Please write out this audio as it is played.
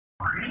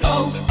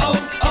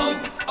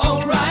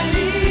O'Reilly!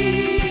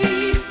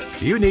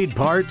 You need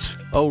parts?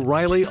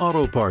 O'Reilly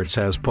Auto Parts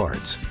has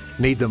parts.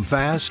 Need them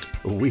fast?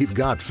 We've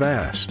got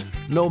fast.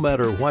 No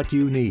matter what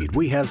you need,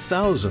 we have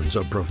thousands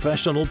of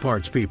professional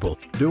parts people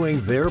doing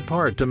their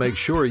part to make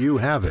sure you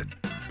have it.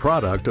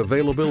 Product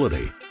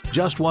availability.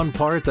 Just one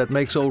part that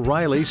makes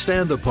O'Reilly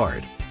stand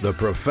apart. The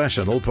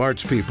professional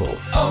parts people.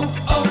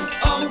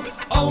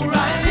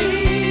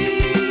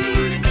 O'Reilly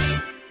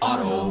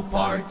Auto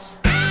Parts.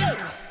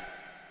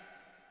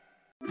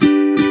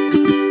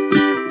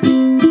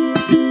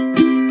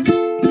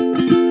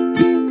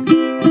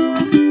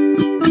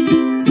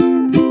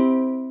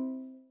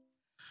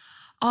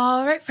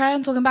 All right,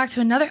 friends, welcome back to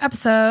another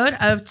episode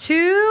of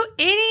Two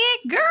Idiot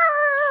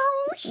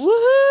Girls.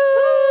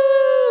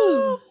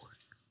 Woohoo!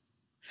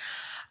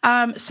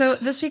 So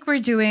this week we're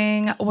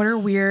doing what are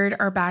weird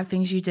or bad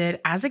things you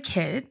did as a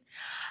kid.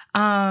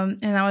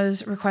 And that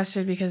was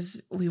requested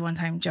because we one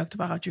time joked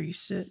about how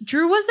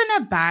Drew wasn't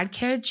a bad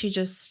kid.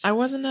 I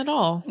wasn't at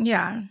all.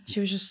 Yeah, she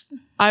was just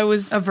I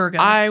was a Virgo.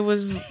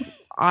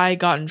 I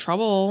got in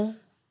trouble,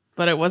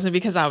 but it wasn't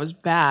because I was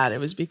bad. It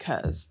was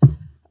because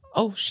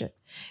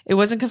it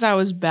wasn't because I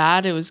was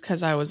bad. It was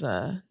because I was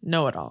a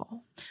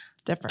know-it-all.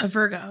 Different. A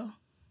Virgo.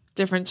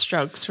 Different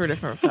strokes for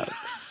different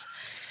folks.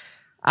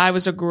 I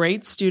was a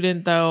great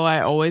student, though.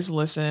 I always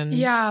listened.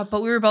 Yeah,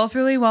 but we were both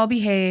really well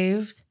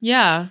behaved.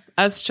 Yeah.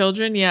 As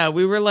children, yeah.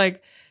 We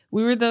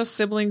were those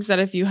siblings that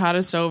if you had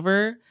us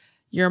over,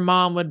 your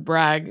mom would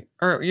brag,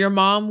 or your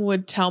mom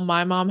would tell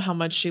my mom how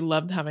much she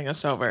loved having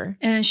us over.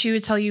 And then she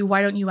would tell you,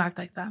 why don't you act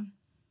like them?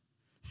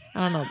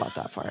 I don't know about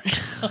that part.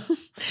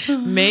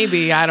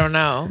 Maybe, I don't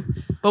know.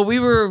 But we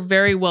were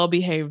very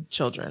well-behaved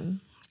children.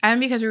 And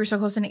because we were so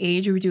close in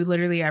age, we would do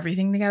literally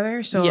everything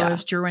together. So Yeah.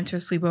 if Drew went to a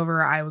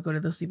sleepover, I would go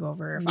to the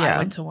sleepover. If I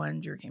went to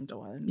one, Drew came to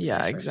one. Yeah,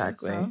 vice versa,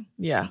 exactly. so.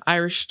 Yeah,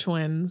 Irish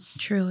twins.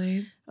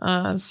 Truly.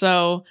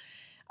 So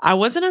I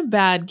wasn't a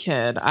bad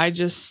kid. I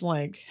just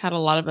had a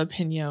lot of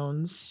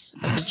opinions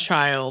as a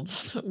child,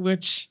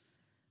 which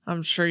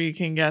I'm sure you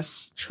can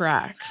guess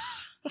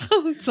tracks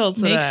until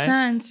today. Makes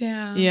sense,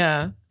 yeah.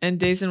 Yeah, and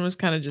Daison was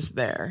kind of just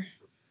there.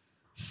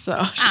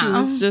 So she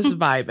was just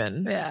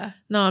vibing. Yeah.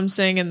 No, I'm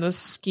saying in the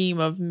scheme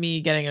of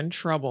me getting in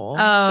trouble.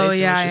 Oh, Daison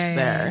yeah, was just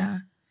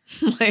there.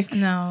 yeah.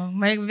 No,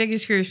 my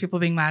biggest fear is people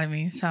being mad at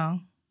me. So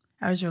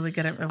I was really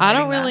good at avoiding I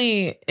don't that.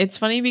 really, it's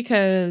funny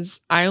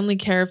because I only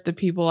care if the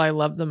people I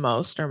love the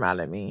most are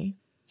mad at me.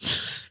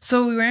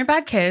 So we weren't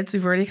bad kids.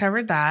 We've already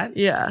covered that.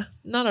 Yeah,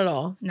 not at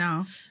all.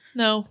 No.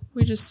 No,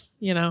 we just,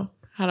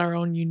 had our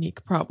own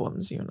unique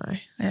problems, you and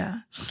I.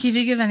 Yeah. Can you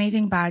think of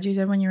anything bad you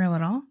did when you were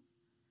little?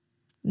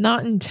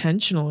 Not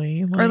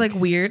intentionally. Or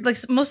weird?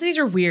 Most of these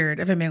are weird,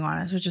 if I'm being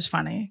honest, which is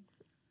funny.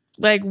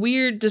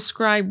 Weird,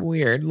 describe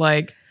weird.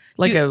 A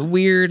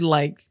weird,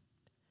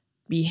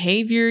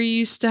 behavior you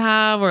used to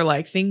have or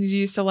things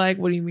you used to like.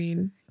 What do you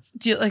mean?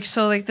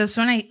 This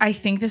one, I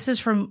think this is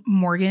from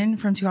Morgan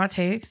from Two Hot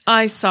Takes.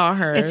 I saw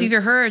her. It's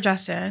either her or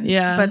Justin.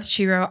 Yeah. But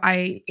she wrote,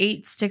 I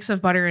ate sticks of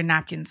butter and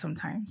napkins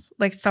sometimes.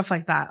 Stuff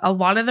like that. A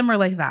lot of them are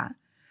like that.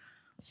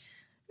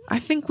 I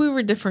think we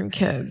were different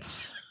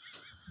kids.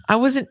 I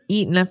wasn't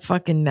eating a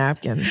fucking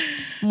napkin.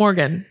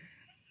 Morgan.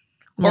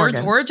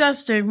 Or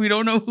Justin. We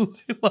don't know who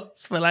it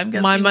was, but I'm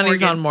guessing my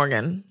money's Morgan. on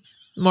Morgan.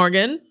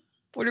 Morgan?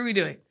 What are we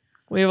doing?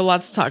 We have a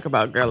lot to talk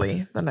about,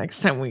 girly, the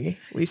next time we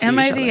see Am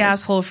each I other. the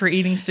asshole for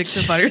eating sticks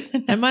of butter?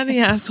 Am I the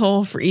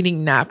asshole for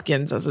eating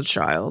napkins as a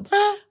child?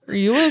 Are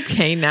you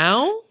okay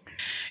now?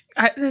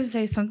 I was going to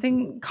say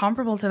something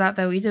comparable to that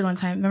we did one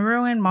time.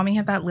 Remember when mommy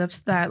had that lip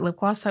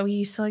gloss that we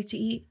used to like to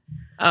eat?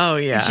 Oh,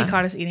 yeah. And she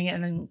caught us eating it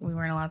and then we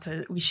weren't allowed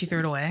to, she threw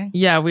it away.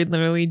 Yeah, we'd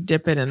literally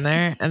dip it in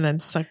there and then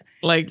suck,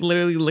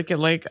 literally lick it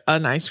like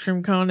an ice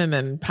cream cone and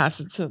then pass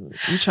it to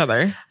each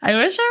other. I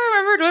wish I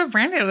remembered what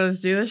brand it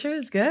was, dude. That shit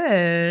was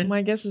good.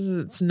 My guess is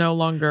it's no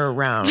longer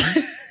around.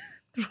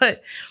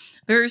 But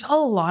there's a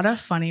lot of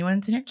funny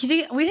ones in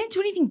here. We didn't do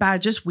anything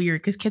bad, just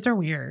weird, because kids are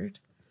weird.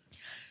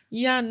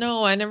 Yeah,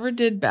 no, I never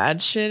did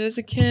bad shit as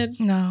a kid.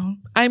 No.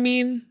 I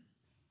mean,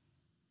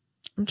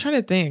 I'm trying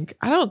to think.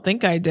 I don't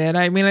think I did.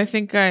 I mean, I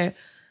think I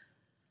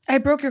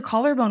broke your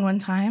collarbone one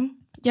time.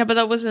 Yeah, but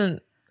that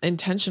wasn't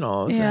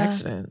intentional. It was an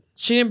accident.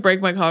 She didn't break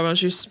my collarbone.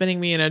 She was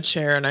spinning me in a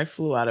chair and I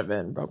flew out of it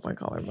and broke my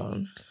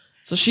collarbone.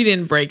 So she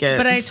didn't break it.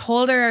 But I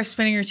told her I was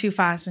spinning her too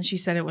fast and she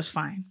said it was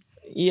fine.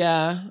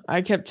 Yeah,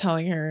 I kept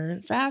telling her,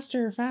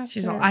 faster.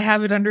 She's all, I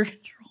have it under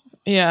control.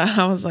 Yeah,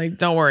 I was like,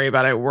 don't worry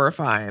about it. We're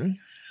fine.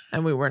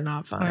 And we were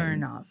not fine. We're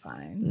not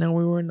fine. No,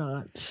 we were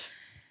not.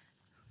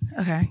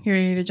 Okay, you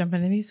ready to jump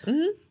into these?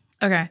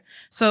 Mm-hmm. Okay,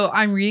 so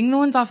I'm reading the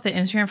ones off the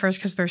Instagram first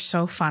because they're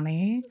so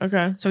funny.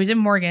 Okay. So we did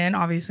Morgan,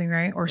 obviously,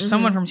 right? Or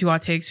someone from Two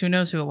Hot Takes. Who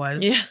knows who it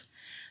was? Yeah.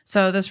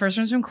 So this first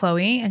one's from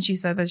Chloe, and she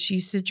said that she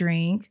used to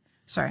drink.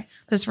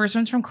 This first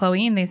one's from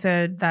Chloe, and they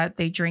said that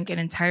they drink an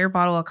entire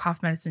bottle of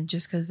cough medicine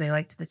just because they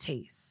liked the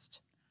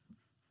taste.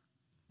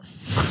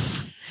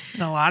 There's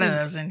a lot of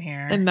those in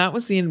here. And that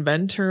was the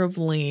inventor of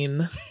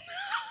lean.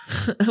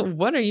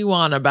 What are you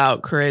on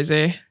about,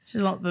 crazy?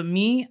 But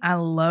me, I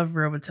love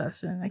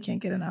Robitussin. I can't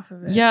get enough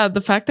of it. Yeah,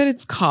 the fact that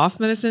it's cough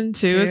medicine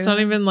too. It's not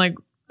even like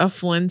a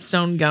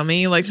Flintstone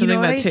gummy, like something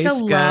that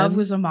tastes good. Love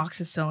was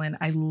amoxicillin.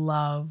 I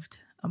loved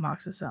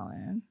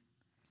amoxicillin.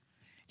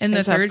 In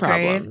the third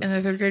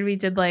grade, we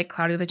did like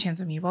Cloudy with a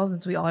Chance of Meatballs, and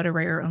so we all had to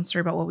write our own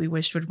story about what we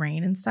wished would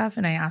rain and stuff.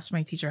 And I asked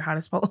my teacher how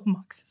to spell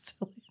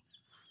amoxicillin.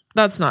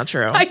 That's not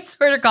true. I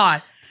swear to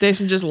God.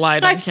 Jason just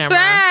lied on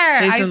camera.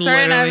 Jason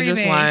literally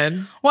just lied.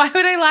 Why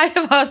would I lie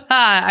about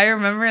that? I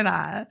remember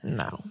that.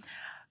 No.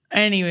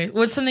 Anyways,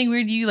 what's something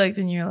weird you liked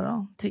when you were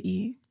little to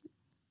eat?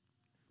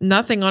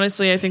 Nothing,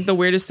 honestly. I think the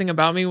weirdest thing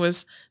about me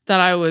was that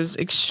I was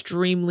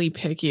extremely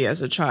picky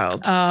as a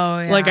child. Oh,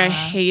 yeah. Like I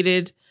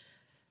hated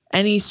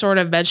any sort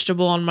of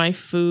vegetable on my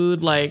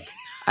food. Like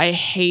I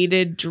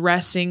hated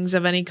dressings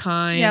of any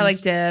kind. Yeah, like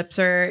dips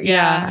or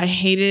I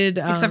hated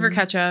except for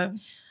ketchup.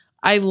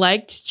 I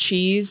liked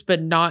cheese,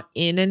 but not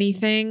in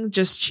anything,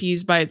 just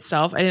cheese by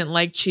itself. I didn't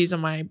like cheese on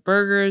my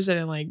burgers. I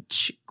didn't like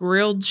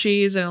grilled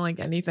cheese. I didn't like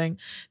anything.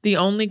 The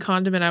only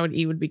condiment I would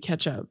eat would be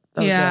ketchup.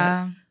 That was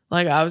it.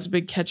 Like I was a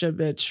big ketchup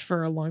bitch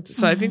for a long time.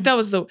 So I think that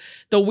was the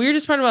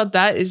weirdest part about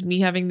that is me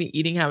having the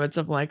eating habits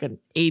of like an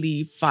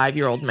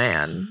 85-year-old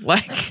man.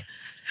 Like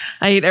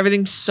I ate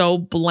everything so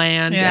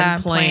bland and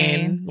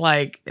plain.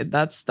 Like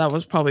that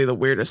was probably the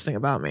weirdest thing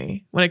about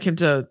me when it came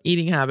to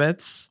eating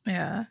habits.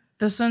 Yeah.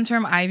 This one's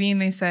from Ivy, and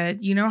they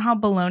said, you know how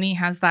bologna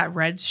has that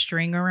red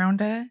string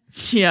around it?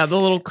 Yeah, the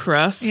little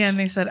crust. Yeah, and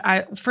they said,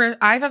 I thought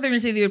they were going to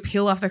say they would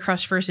peel off the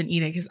crust first and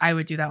eat it, because I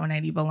would do that when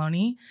I'd eat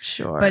bologna.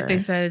 Sure. But they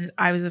said,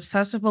 I was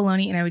obsessed with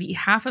bologna, and I would eat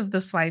half of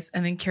the slice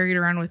and then carry it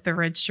around with the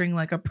red string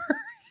like a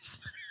purse.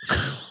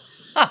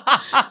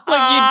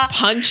 Like you'd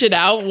punch it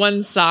out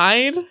one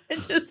side?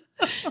 Just...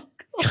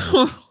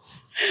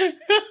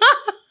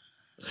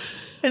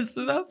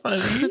 Isn't that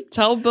funny?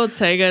 Tell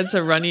Bottega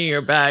to run you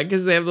your bag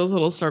because they have those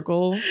little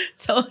circle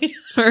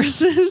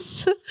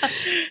purses.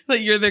 That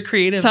you're the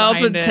creative. Tell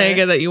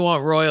Bottega that you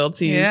want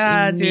royalties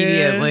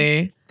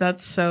immediately. Dude.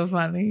 That's so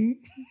funny.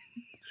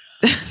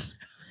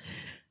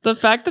 The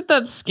fact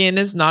that skin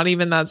is not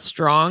even that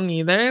strong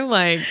either.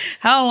 Like,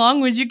 how long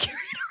would you carry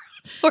it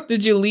around for?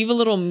 Did you leave a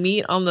little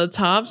meat on the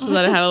top so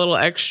that it had a little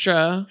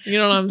extra? You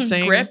know what I'm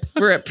saying?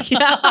 Grip.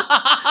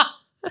 Yeah.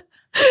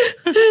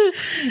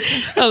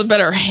 A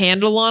better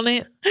handle on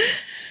it.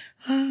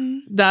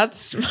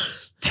 That's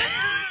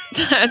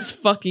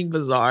fucking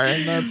bizarre.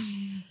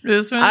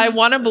 This one. I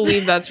want to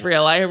believe that's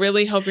real. I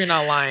really hope you're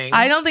not lying.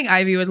 I don't think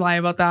Ivy would lie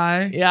about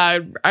that. Yeah,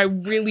 I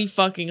really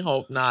fucking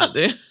hope not,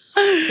 dude.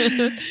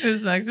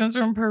 This next one's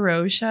from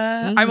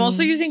Parosha. I'm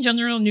also using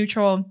gender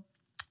neutral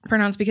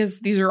pronouns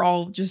because these are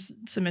all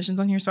just submissions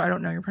on here, so I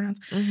don't know your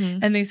pronouns.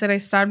 And they said I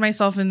stabbed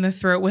myself in the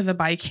throat with a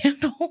bike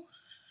handle.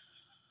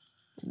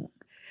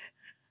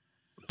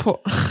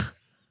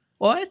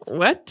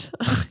 What?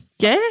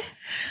 Yeah?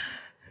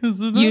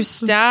 You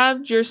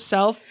stabbed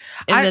yourself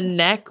in the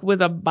neck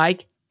with a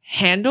bike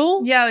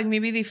handle? Yeah, like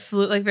maybe they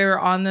flew, like they were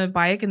on the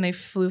bike and they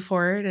flew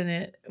forward and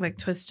it like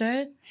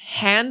twisted.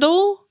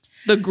 Handle?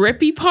 The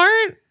grippy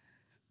part?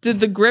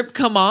 Did the grip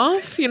come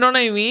off? You know what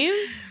I mean?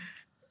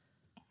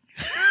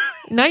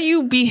 Not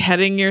you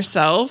beheading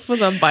yourself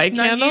with a bike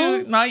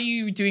handle? Not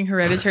you doing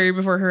Hereditary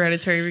before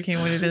Hereditary became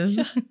what it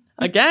is.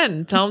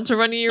 Again, tell them to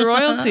run you your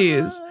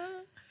royalties.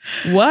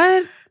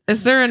 What?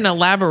 Is there an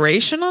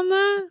elaboration on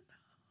that?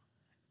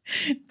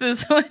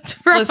 This one's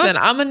from... Listen,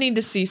 I'm going to need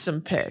to see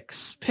some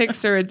pics.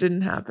 Pics or it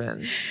didn't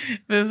happen.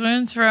 This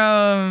one's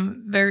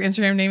from... Their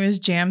Instagram name is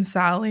Jam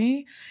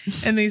Sally.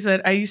 And they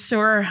said, I used to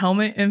wear a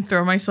helmet and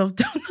throw myself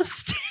down the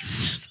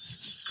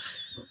stairs.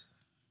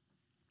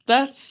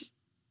 That's...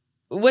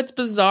 What's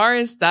bizarre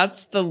is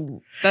that's the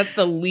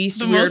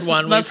least weird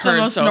one we've heard so far. That's the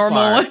most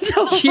normal one.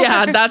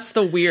 Yeah, that's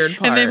the weird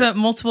part. And they've done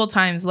multiple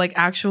times, like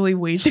actually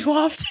way too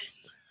often.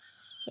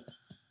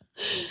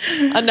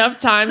 Enough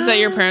times that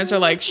your parents are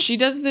like, she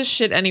does this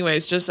shit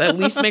anyways, just at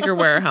least make her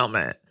wear a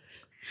helmet.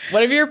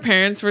 What if your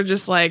parents were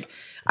just like,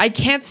 I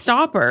can't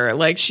stop her.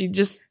 Like, she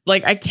just,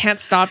 like, I can't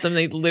stop them.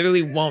 They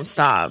literally won't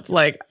stop.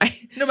 Like,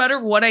 no matter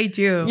what I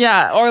do.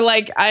 Yeah. Or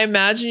like, I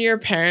imagine your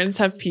parents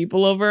have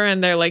people over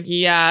and they're like,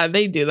 yeah,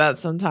 they do that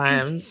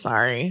sometimes.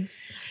 Sorry.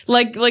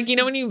 Like, you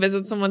know, when you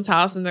visit someone's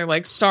house and they're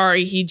like,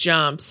 sorry, he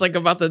jumps, like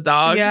about the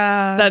dog.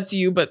 Yeah. That's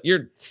you, but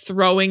you're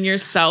throwing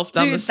yourself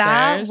down the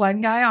stairs. That one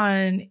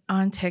guy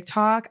on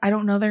TikTok, I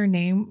don't know their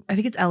name. I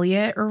think it's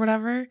Elliot or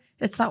whatever.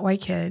 It's that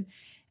white kid.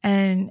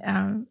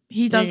 And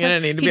he does You're gonna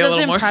need to be a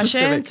little more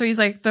specific. So he's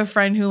like the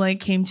friend who like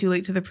came too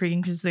late to the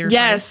pregame because they were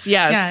yes.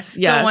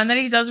 The one that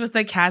he does with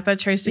the cat that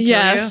tries to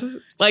kill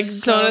you. Like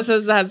Sona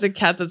says that has a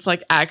cat that's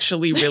like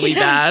actually really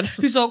bad.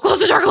 He's all close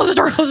the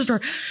door.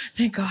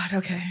 Thank God.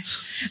 Okay.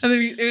 And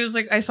then it was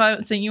like I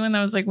sent you one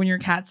that was like when you're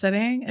cat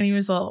sitting, and he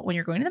was all, when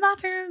you're going to the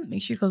bathroom,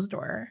 make sure you close the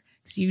door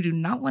because you do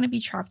not want to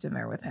be trapped in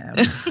there with him.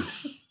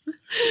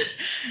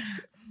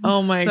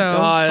 Oh my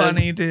God.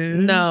 Funny, dude.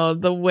 No,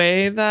 the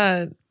way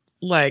that.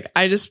 Like,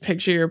 I just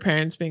picture your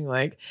parents being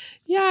like,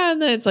 yeah, and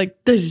then it's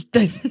like, dish,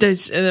 dish,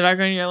 dish. In the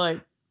background, you're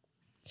like,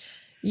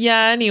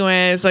 Yeah,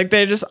 anyways, like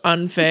they're just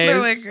unfazed.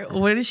 They're like,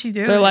 what is she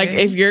doing? They're like,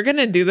 if you're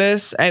gonna do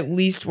this, at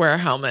least wear a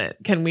helmet.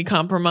 Can we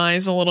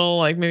compromise a little?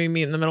 Like maybe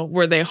meet in the middle.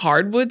 Were they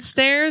hardwood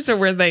stairs or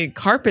were they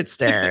carpet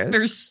stairs?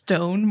 They're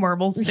stone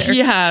marble stairs.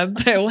 Yeah,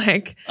 they're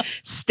like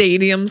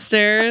stadium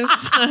stairs.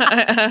 So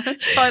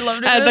I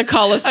loved it at the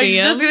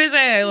Coliseum. I was just gonna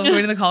say I love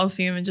going to the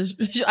Coliseum and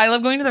I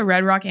love going to the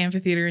Red Rock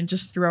Amphitheater and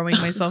just throwing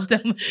myself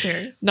down the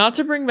stairs. Not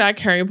to bring back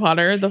Harry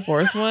Potter, the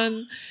fourth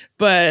one,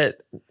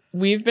 but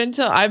I've been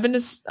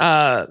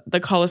to the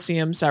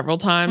Coliseum several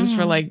times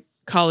for like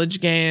college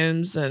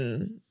games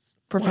and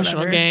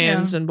professional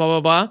games and blah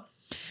blah blah.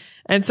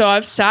 And so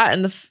I've sat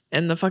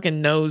in the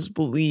fucking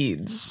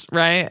nosebleeds,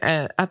 right,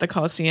 at the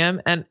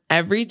Coliseum, and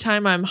every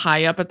time I'm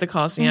high up at the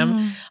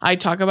Coliseum, I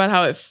talk about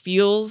how it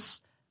feels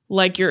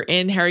like you're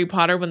in Harry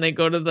Potter when they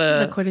go to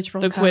the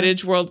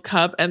Quidditch World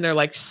Cup and they're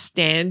like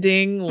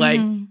standing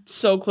like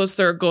so close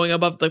they're going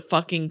above the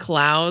fucking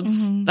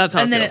clouds. That's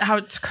how it feels. And then how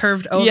it's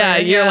curved over. Yeah,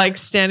 you're like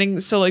standing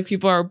so like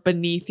people are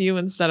beneath you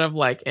instead of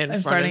like in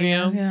front of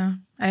you. Yeah,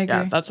 I agree.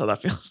 Yeah, that's how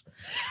that feels.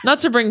 Not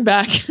to bring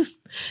back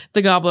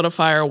the Goblet of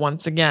Fire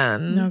once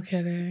again. No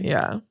kidding.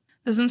 Yeah.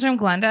 This one's from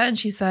Glenda and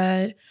she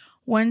said,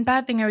 one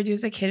bad thing I would do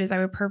as a kid is I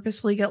would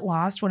purposefully get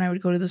lost when I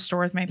would go to the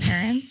store with my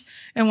parents.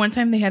 And one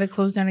time they had to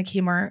close down a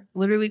Kmart,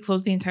 literally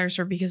close the entire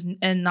store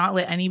and not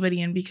let anybody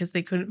in because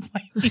they couldn't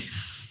find me.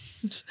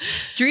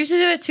 Drew used to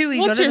do that too.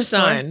 What's your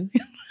sign?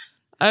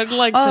 I'd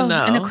like to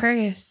know. An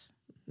Aquarius.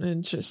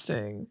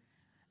 Interesting.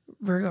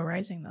 Virgo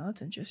rising though.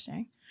 That's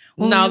interesting.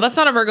 No, that's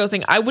not a Virgo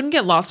thing. I wouldn't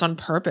get lost on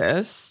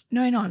purpose.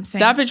 No, I know. I'm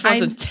saying that bitch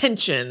wants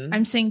attention.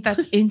 I'm saying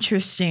that's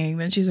interesting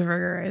that she's a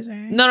Virgo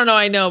rising. No,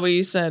 I know, but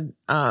you said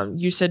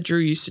Drew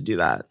used to do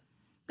that.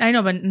 I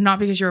know, but not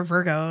because you're a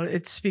Virgo.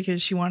 It's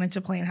because she wanted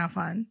to play and have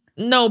fun.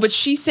 No, but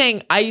she's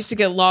saying I used to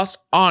get lost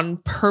on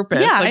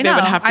purpose. Yeah, like I know. They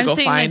would have to I'm go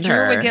saying find that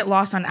her. Drew would get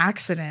lost on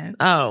accident.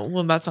 Oh,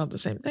 well, that's not the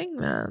same thing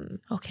then.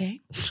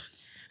 Okay.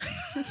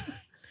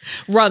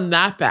 Run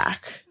that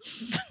back.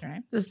 All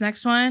right. This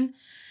next one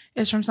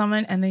is from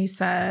someone, and they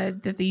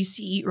said that they used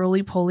to eat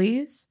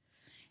roly-polies,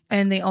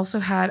 and they also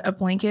had a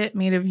blanket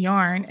made of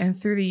yarn, and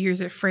through the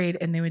years it frayed,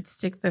 and they would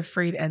stick the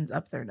frayed ends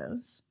up their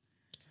nose.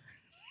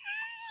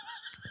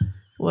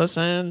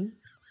 Listen,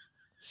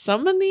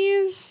 some of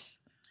these,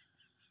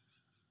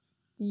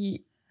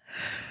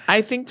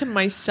 I think to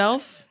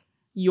myself,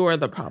 you're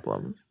the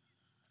problem.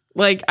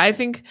 Like, I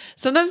think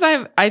sometimes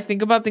I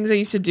think about things I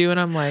used to do and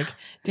I'm like,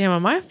 damn,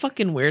 am I a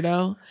fucking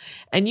weirdo?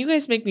 And you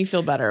guys make me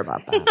feel better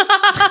about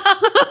that.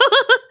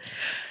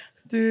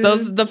 Dude.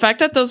 The fact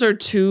that those are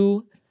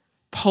two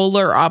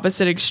polar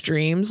opposite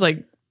extremes,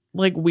 like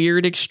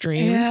weird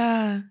extremes.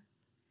 Yeah.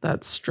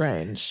 That's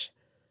strange.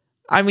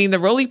 I mean, the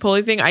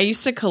roly-poly thing, I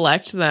used to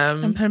collect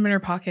them. And put them in her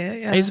pocket.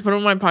 Yeah. I used to put them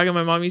in my pocket.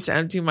 My mom used to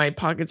empty my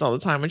pockets all the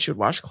time when she would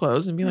wash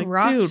clothes and be like,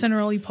 rocks dude. and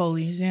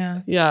roly-polies,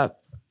 yeah. Yeah.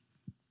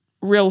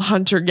 Real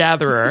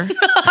hunter-gatherer.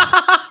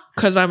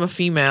 Because I'm a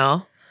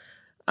female.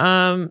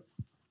 I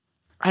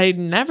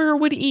never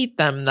would eat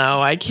them,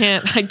 though. I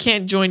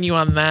can't join you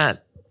on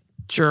that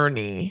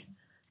journey.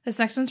 This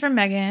next one's from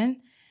Megan.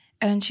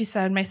 And she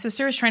said, my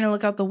sister was trying to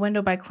look out the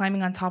window by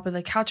climbing on top of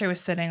the couch I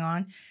was sitting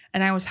on.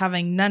 And I was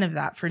having none of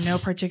that for no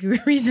particular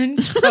reason.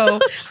 So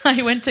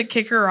I went to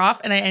kick her off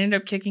and I ended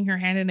up kicking her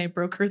hand and I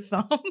broke her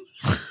thumb.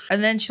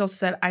 And then she also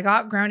said, I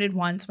got grounded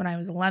once when I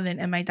was 11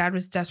 and my dad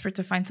was desperate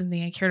to find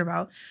something I cared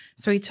about.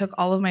 So he took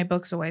all of my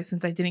books away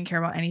since I didn't care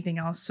about anything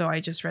else. So I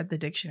just read the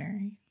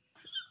dictionary.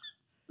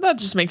 That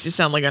just makes you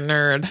sound like a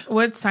nerd.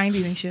 What sign do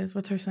you think she is?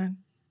 What's her sign?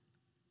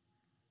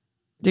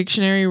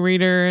 Dictionary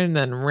reader and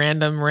then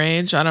random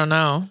rage. I don't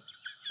know.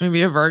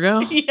 Maybe a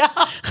Virgo?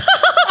 Yeah.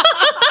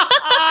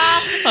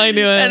 I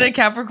knew it. And a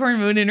Capricorn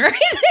moon and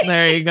rising.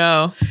 There you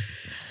go.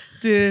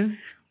 Dude.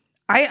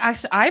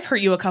 I've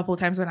hurt you a couple of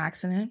times on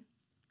accident.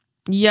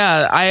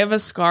 Yeah, I have a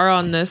scar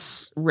on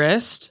this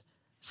wrist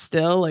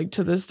still, like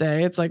to this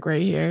day. It's like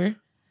right here.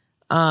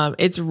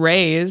 It's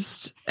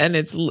raised and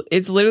it's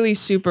literally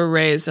super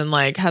raised and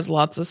like has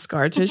lots of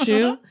scar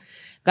tissue.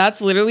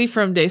 That's literally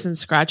from Dason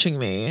scratching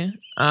me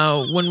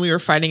when we were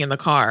fighting in the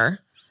car.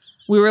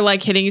 We were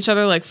like hitting each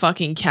other like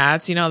fucking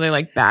cats. You know, they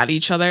like bat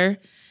each other.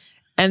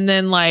 And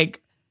then like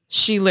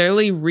she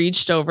literally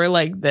reached over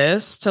like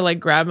this to like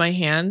grab my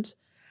hand.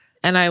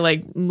 And I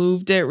like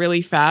moved it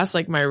really fast,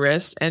 like my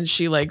wrist. And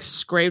she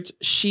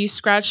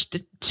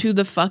scratched to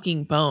the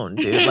fucking bone,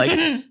 dude.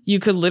 Like you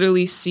could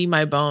literally see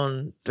my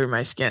bone through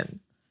my skin.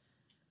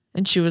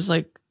 And she was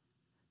like,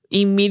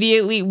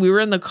 immediately, we were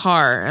in the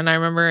car. And I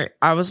remember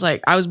I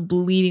was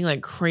bleeding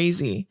like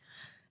crazy.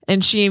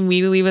 And she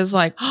immediately was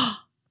like, oh,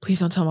 please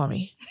don't tell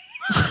mommy.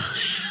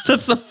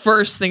 That's the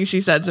first thing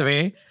she said to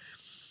me.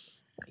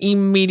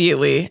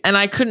 Immediately. And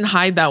I couldn't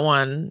hide that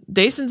one.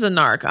 Dason's a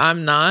narc.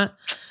 I'm not.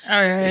 All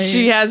right.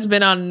 She has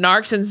been on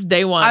narc since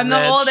day one. I'm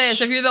the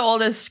oldest. If you're the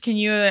oldest, can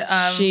you...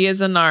 she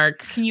is a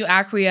narc. Can you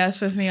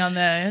acquiesce with me on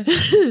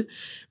this?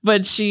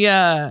 But she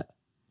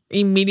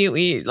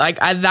immediately... Like,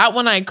 that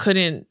one I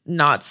couldn't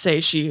not say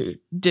she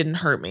didn't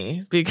hurt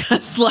me.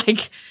 Because,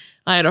 like,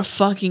 I had a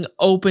fucking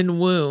open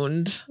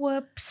wound.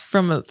 Whoops.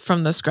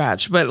 From the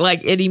scratch. But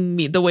like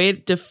the way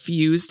it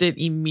diffused it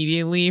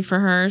immediately for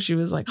her, she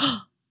was like,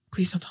 oh,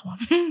 please don't tell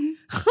mom.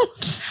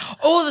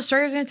 Oh, the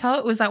story I was going to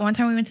tell was that one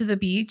time we went to the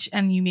beach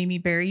and you made me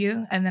bury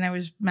you. And then I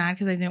was mad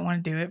because I didn't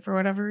want to do it for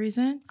whatever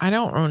reason. I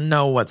don't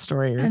know what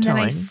story you're telling. And then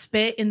I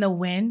spit in the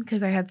wind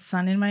because I had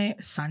sand in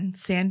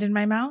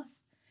my mouth.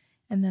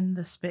 And then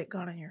the spit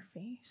got on your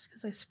face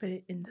because I spit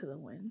it into the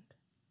wind.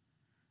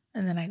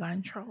 And then I got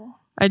in trouble.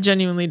 I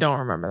genuinely don't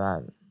remember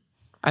that.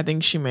 I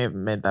think she may have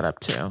made that up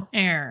too.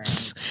 Aaron.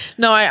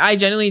 No, I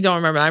genuinely don't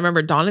remember. I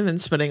remember Donovan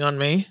spitting on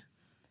me.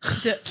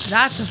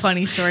 That's a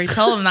funny story.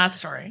 Tell him that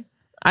story.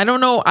 I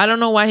don't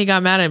know why he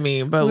got mad at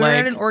me, but we were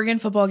at an Oregon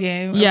football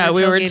game. Yeah,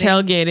 we were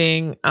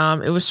tailgating.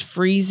 It was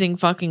freezing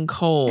fucking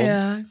cold.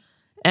 Yeah.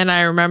 And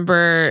I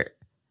remember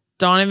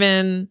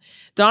Donovan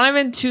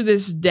to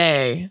this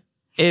day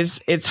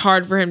it's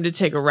hard for him to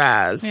take a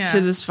razz. Yeah.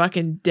 To this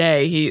fucking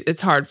day,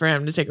 it's hard for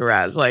him to take a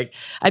razz. Like,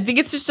 I think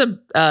it's just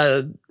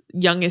a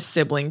youngest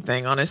sibling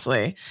thing,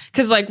 honestly.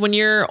 Because like when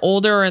you're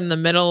older or in the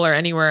middle or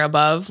anywhere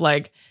above,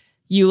 like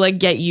you like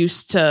get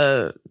used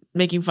to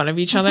making fun of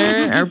each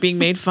other or being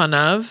made fun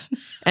of.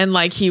 And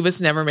like he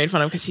was never made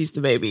fun of because he's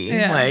the baby.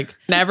 Yeah. Like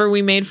whenever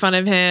we made fun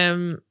of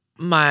him,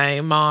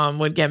 my mom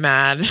would get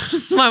mad.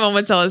 My mom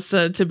would tell us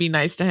to be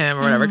nice to him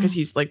or whatever because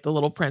he's like the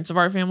little prince of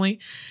our family.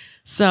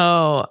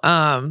 So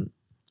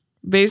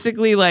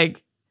basically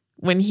like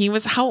when he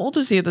was, how old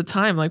was he at the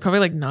time? Like probably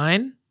like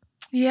 9?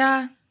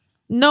 Yeah.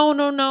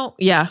 No.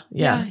 Yeah.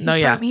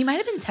 He might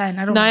have been 10.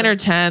 I don't know. 9 or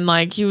 10.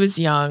 Like he was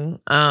young.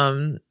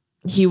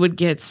 He would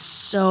get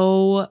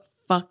so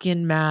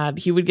fucking mad.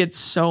 He would get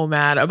so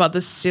mad about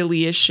the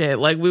silliest shit.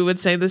 Like we would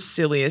say the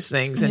silliest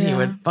things and he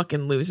would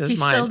fucking lose his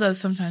mind. He still does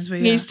sometimes.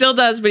 But He still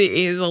does, but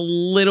he is a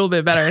little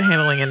bit better at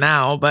handling it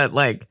now. But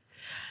like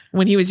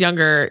when he was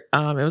younger,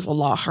 it was a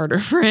lot harder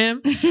for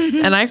him.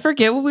 And I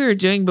forget what we were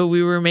doing, but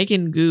we were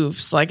making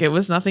goofs. Like it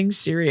was nothing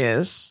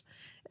serious.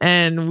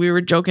 And we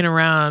were joking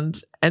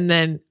around. And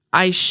then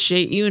I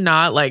shit you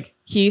not, like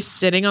he's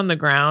sitting on the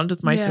ground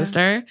with my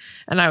sister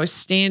and I was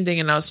standing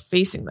and I was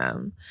facing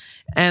them.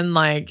 And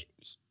like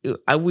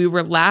we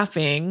were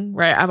laughing,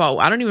 right? About,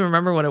 I don't even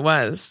remember what it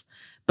was,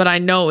 but I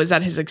know it was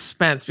at his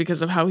expense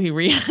because of how he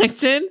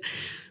reacted.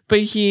 But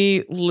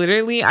he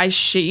literally, I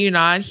shit you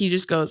not, he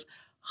just goes,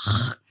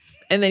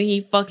 and then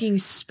he fucking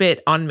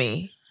spit on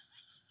me.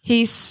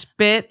 He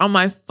spit on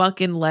my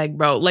fucking leg,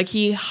 bro. Like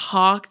he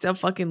hawked a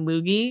fucking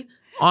loogie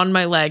on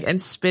my leg and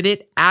spit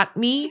it at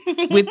me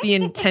with the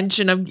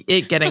intention of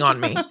it getting on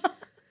me.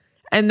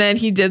 And then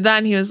he did that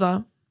and he was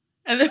and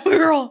then we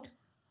were all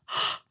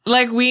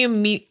like,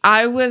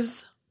 I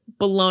was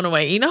blown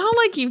away. You know how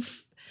like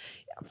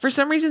for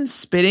some reason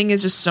spitting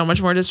is just so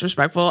much more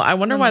disrespectful. I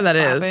wonder why that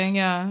is.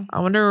 Yeah.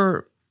 I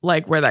wonder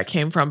like where that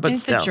came from, but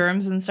still. The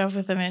germs and stuff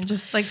with them and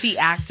just like the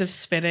act of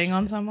spitting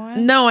on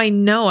someone. No, I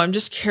know. I'm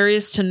just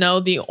curious to know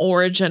the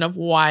origin of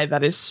why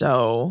that is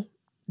so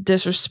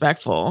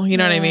disrespectful. You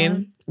know what I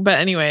mean? But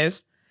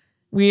anyways,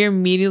 we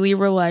immediately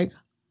were like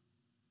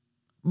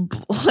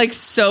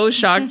so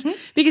shocked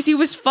because he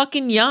was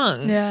fucking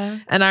young. Yeah.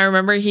 And I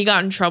remember he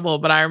got in trouble,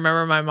 but I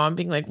remember my mom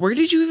being like, where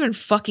did you even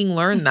fucking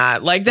learn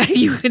that? Like that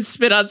you could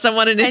spit on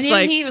someone and it's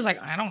like. He was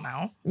like, I don't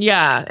know.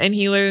 Yeah. And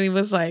he literally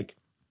was like,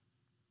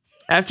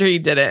 after he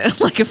did it,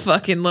 like a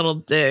fucking little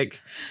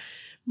dick.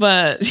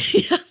 But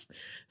yeah.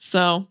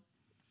 So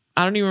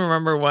I don't even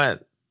remember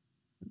what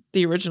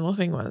the original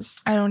thing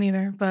was. I don't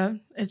either, but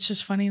it's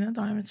just funny that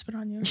Donovan spit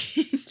on you.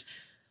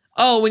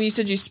 Oh, when you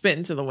said you spit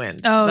into the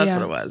wind. Oh, that's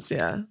what it was.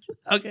 Yeah.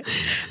 Okay.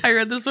 I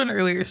read this one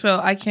earlier, so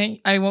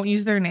I won't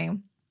use their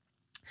name.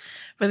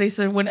 But they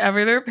said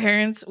whenever their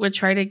parents would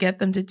try to get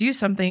them to do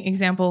something,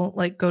 example,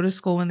 like go to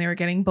school when they were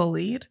getting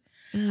bullied,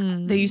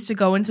 they used to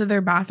go into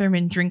their bathroom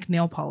and drink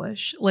nail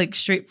polish, like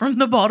straight from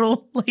the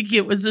bottle, like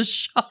it was a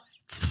shot.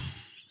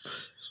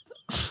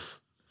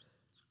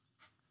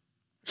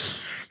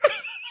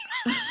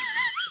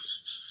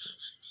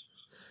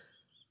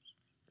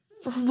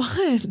 For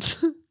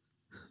what?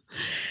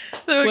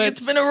 Like,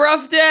 it's been a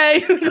rough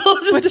day.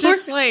 Close the door.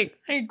 Just like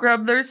I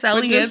grab their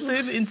Sally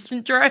Hansen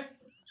instant dry.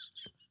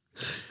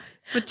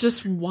 But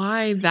just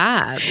why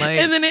that? Like,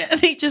 and then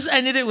they just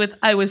ended it with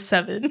 "I was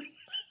 7."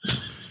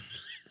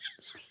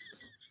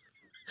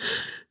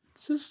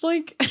 It's just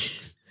like,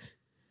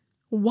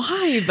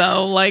 why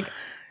though? Like,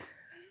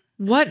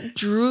 what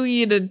drew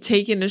you to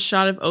taking a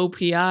shot of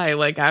OPI?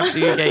 Like after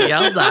you get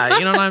yelled at,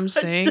 you know what I'm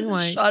saying?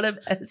 Like shot of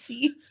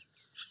Essie.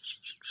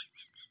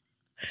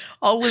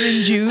 All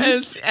within June.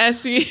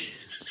 Essie.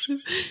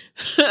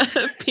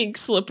 Pink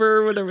slipper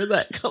or whatever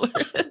that color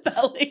is.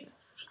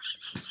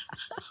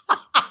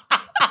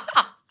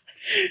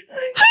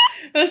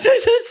 That's why I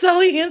said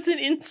Sally Hansen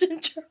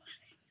instant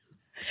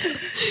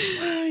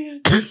dry.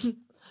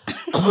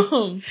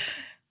 Oh,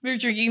 we're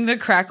drinking the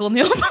crackle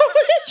nail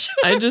polish.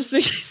 I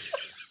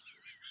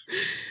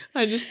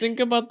just think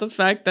about the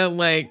fact that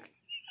like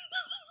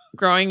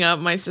growing up,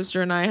 my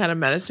sister and I had a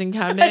medicine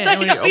cabinet, and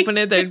when you open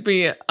it, there'd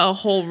be a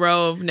whole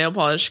row of nail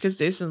polish because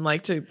Jason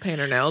liked to paint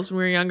her nails when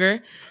we were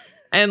younger.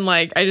 And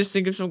like, I just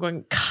think of someone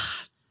going,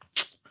 God,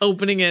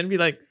 opening it and be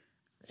like,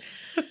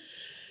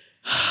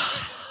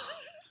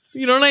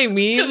 you know what I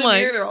mean? To the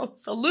like, mirror, they're all,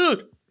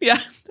 salute. Yeah.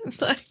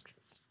 Like,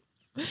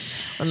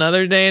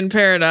 another day in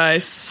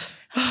paradise.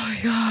 Oh my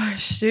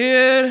gosh,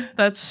 dude.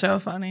 That's so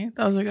funny.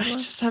 That was a good one. I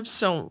just have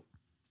so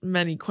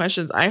many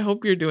questions. I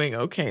hope you're doing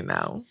okay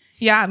now.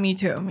 Yeah, me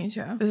too. Me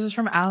too. This is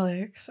from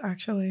Alex,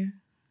 actually.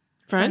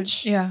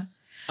 French? Yeah.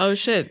 Oh,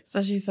 shit.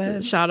 So she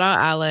said, shout out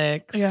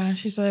Alex. Yeah,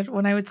 she said,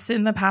 when I would sit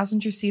in the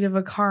passenger seat of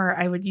a car,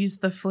 I would use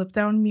the flip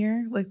down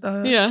mirror, like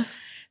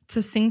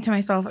to sing to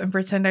myself and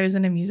pretend I was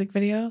in a music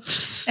video.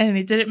 And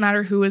it didn't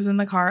matter who was in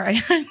the car. I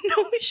had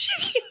no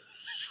shame.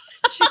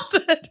 She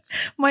said,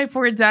 my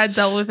poor dad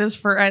dealt with this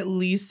for at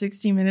least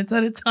 60 minutes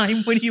at a time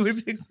when he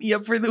would pick me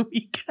up for the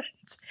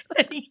weekends.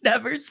 And he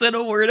never said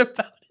a word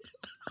about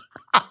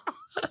it.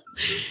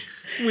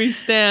 We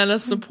stand a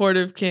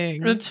supportive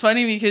king. It's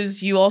funny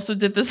because you also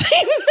did the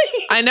same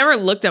thing. I never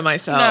looked at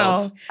myself.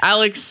 No.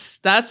 Alex,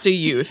 that's a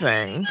you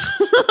thing.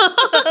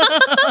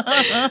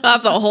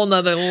 That's a whole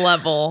nother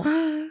level.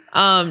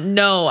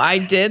 No, I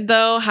did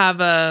though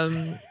have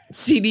a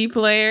CD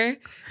player,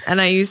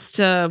 and I used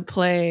to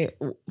play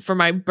for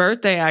my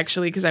birthday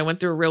actually, because I went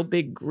through a real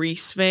big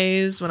Grease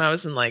phase when I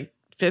was in like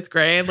 5th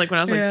grade, like when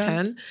I was like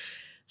 10.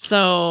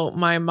 So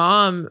my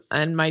mom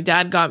and my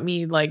dad got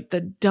me like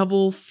the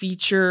double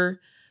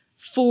feature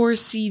 4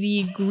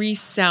 CD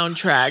Grease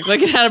soundtrack.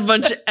 Like it had a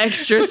bunch of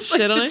extra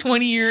shit on it.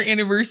 20-year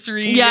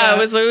anniversary. Yeah, it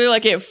was literally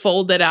like it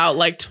folded out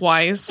like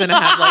twice, and it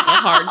had like a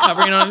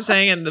hardcover, you know what I'm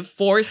saying? And the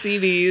 4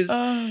 CDs,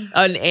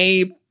 an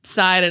A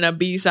side and a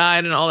B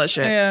side and all that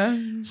shit. Yeah.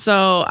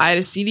 So I had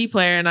a CD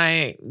player, and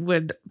I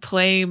would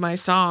play my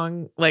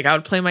song. Like I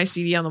would play my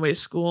CD on the way to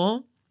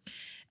school.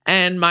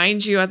 And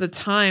mind you, at the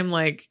time,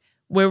 like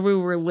where we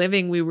were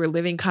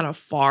living kind of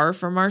far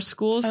from our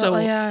school. So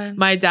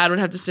my dad would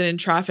have to sit in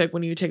traffic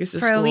when he would take us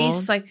to school. For at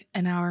least like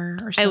an hour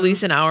or so. At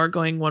least an hour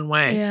going one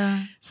way.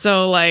 Yeah.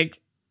 So like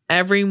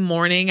every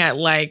morning at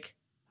like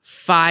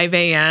 5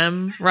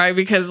 a.m., right?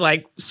 Because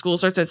like school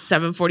starts at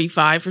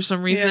 7:45 for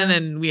some reason,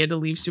 and we had to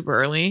leave super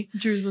early.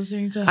 Drew's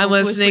listening to I'm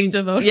listening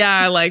Devoted.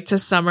 Yeah, like to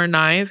Summer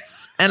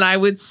Nights. And I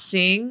would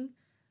sing.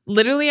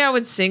 Literally, I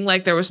would sing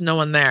like there was no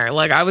one there.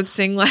 Like I would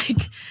sing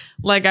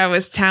like I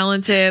was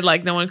talented,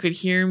 like no one could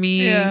hear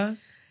me. Yeah.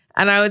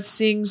 And I would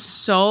sing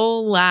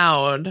so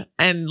loud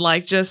and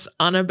like just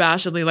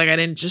unabashedly, like I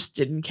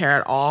didn't care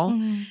at all.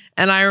 Mm-hmm.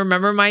 And I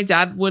remember my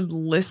dad would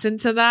listen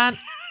to that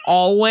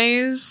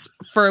always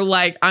for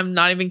like, I'm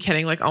not even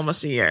kidding, like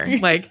almost a year.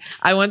 Like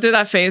I went through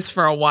that phase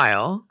for a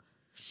while.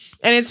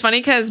 And it's funny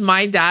because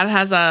my dad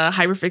has a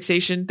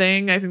hyperfixation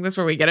thing. I think that's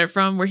where we get it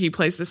from, where he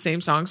plays the same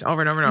songs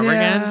over and over and over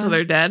again until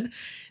they're dead.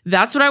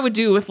 That's what I would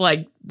do with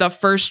like the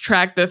first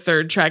track, the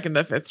third track, and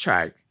the 5th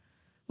track.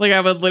 Like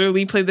I would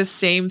literally play the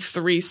same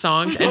 3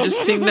 songs and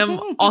just sing them,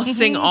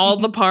 sing all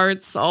the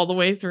parts all the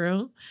way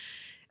through.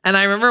 And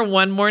I remember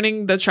one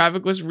morning the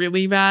traffic was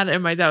really bad,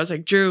 and my dad was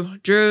like, Drew,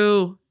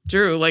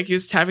 like he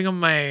was tapping on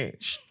my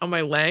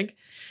leg.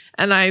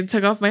 And I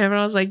took off my headphone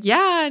and I was like,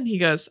 yeah. And he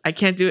goes, I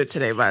can't do it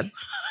today, bud.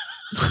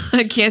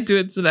 I can't do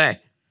it today.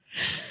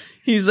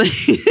 He's like,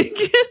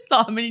 so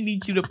I'm gonna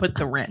need you to put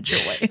the wrench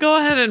away. Go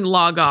ahead and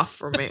log off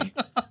for me.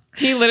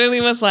 He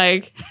literally was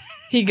like,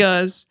 he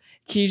goes,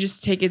 can you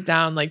just take it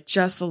down like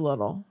just a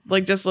little?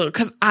 Like just a little.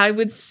 Because I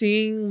would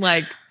sing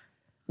like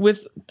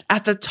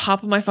at the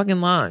top of my fucking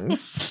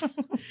lungs.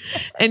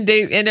 and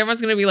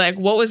everyone's gonna be like,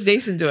 what was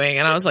Dason doing?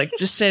 And I was like,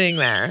 just sitting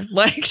there.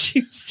 Like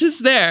she was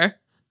just there.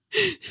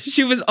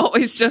 She was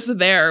always just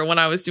there when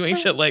I was doing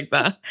shit like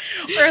that.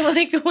 Or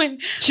like when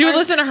she would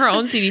listen to her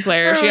own CD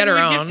player. She had her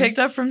own. Get picked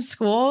up from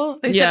school.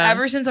 They said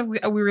ever since we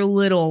were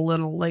little,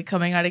 like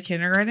coming out of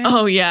kindergarten.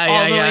 Oh yeah,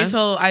 all the way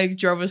till I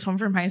drove us home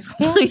from high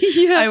school.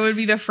 I would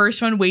be the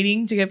first one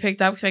waiting to get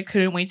picked up because I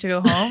couldn't wait to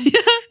go home.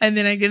 And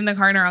then I get in the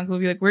car and our uncle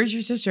would be like, "Where's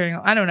your sister?" And I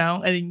go, "I don't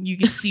know." And then you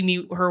could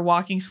see her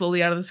walking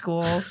slowly out of the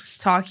school,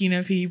 talking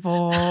to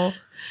people,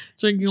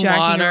 drinking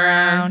water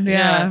around.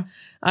 Yeah.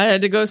 I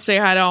had to go say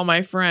hi to all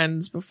my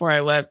friends before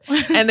I left.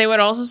 And they would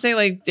also say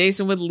like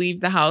Dason would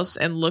leave the house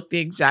and look the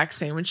exact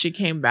same when she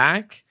came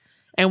back.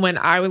 And when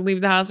I would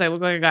leave the house, I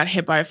looked like I got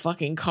hit by a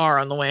fucking car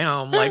on the way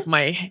home. Like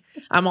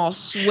I'm all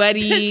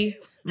sweaty.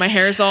 My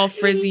hair's all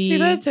frizzy. See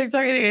that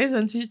TikTok I think I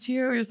sent it to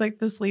you? It was like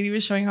this lady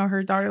was showing how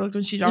her daughter looked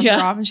when she dropped her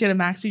off, and she had a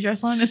maxi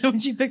dress on. And then when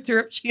she picked her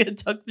up, she had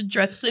tucked the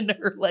dress into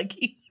her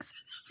leggings.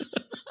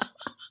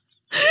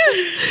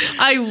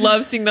 I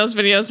love seeing those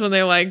videos when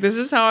they're like, this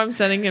is how I'm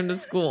sending him to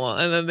school.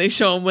 And then they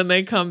show him when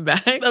they come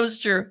back. That was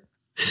true.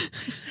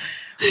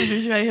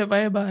 She got hit by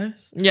a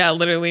bus. Yeah,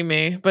 literally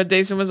me. But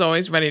Dason was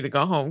always ready to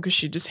go home because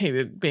she just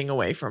hated being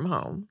away from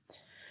home.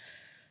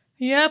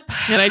 Yep.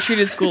 And I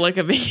treated school like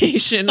a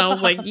vacation. I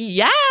was like,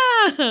 yeah.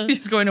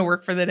 She's going to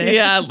work for the day.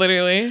 Yeah,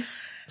 literally.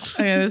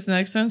 Okay, this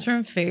next one's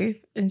from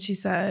Faith. And she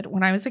said,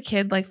 when I was a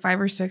kid, like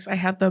 5 or 6, I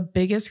had the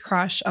biggest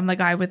crush on the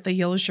guy with the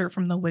yellow shirt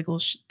from the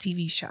Wiggles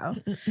TV show.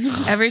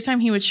 Every time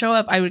he would show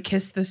up, I would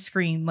kiss the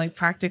screen, like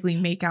practically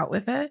make out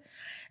with it.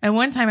 And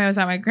one time I was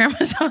at my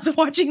grandma's house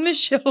watching the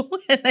show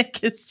and I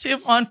kissed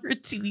him on her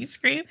TV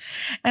screen.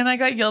 And I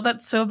got yelled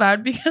at so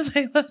bad because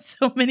I left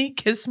so many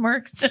kiss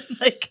marks and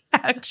like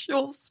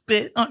actual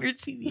spit on her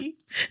TV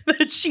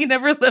that she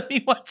never let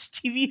me watch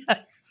TV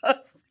at her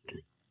house.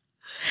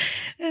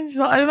 And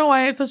so I don't know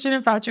why I had such an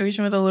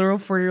infatuation with a literal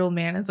 40-year-old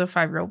man as a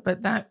 5-year-old,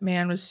 but that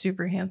man was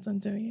super handsome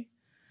to me.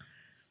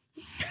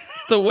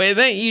 The way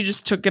that you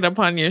just took it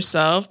upon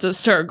yourself to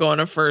start going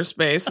to first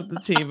base with the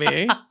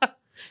TV.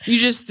 You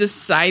just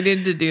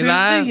decided to do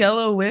that. Who's the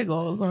yellow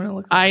Wiggles?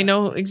 I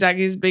know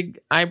exactly his big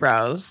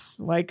eyebrows.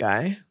 White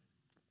guy.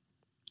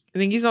 I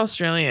think he's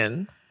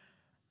Australian.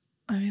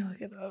 Let me look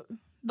it up.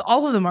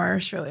 All of them are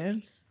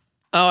Australian.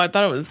 Oh, I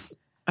thought it was.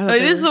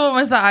 It is the one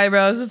with the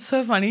eyebrows. It's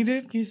so funny,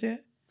 dude. Can you see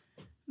it?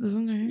 This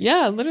one right?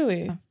 Yeah,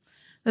 literally.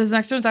 This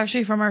next one's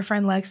actually from our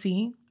friend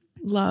Lexi.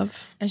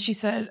 Love. And she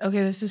said,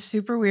 okay, this is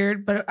super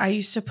weird, but I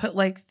used to put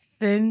like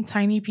thin,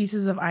 tiny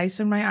pieces of ice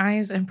in my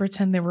eyes and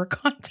pretend they were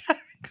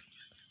contacts.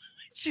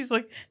 She's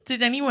like,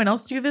 did anyone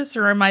else do this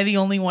or am I the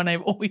only one?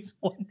 I've always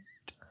wondered.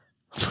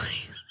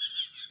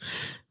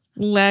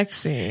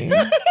 Lexi,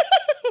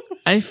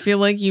 I feel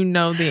like you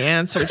know the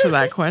answer to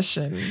that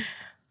question.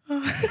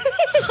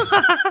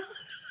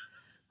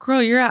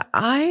 Girl, your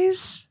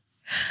eyes?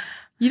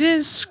 You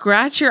didn't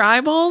scratch your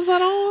eyeballs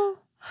at all?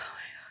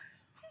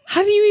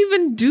 How do you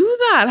even do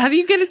that? How do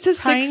you get it to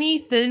tiny,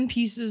 thin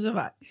pieces of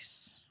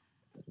ice?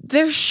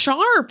 They're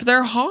sharp.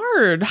 They're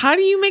hard. How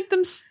do you make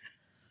them?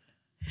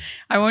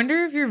 I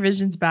wonder if your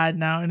vision's bad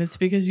now and it's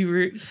because you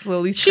were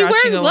slowly scratching She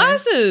wears away.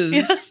 glasses.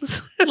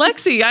 Yeah.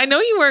 Lexi, I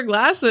know you wear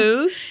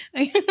glasses.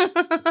 What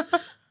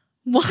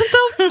the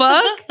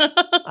fuck?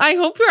 I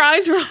hope your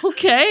eyes are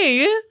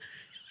okay.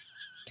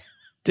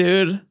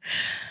 Dude,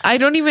 I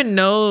don't even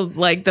know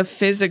like the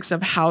physics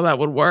of how that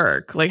would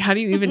work. Like, how do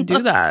you even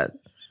do that?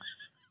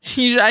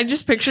 I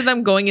just picture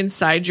them going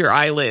inside your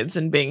eyelids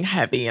and being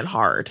heavy and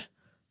hard.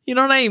 You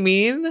know what I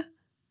mean?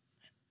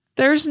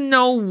 There's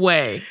no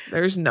way.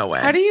 There's no way.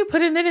 How do you put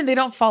them in and they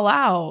don't fall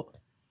out?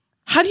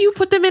 How do you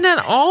put them in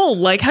at all?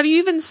 Like, how do you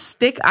even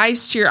stick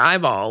ice to your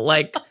eyeball?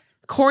 Like,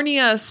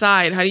 cornea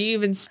aside, how do you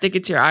even stick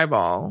it to your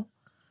eyeball?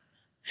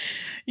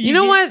 You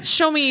know what?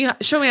 Show me how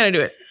to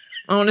do it.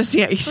 I want to see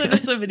how you do it. Send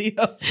us a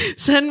video.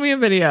 Send me a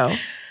video.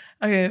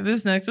 Okay,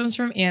 this next one's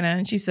from Anna,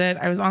 and she said,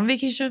 I was on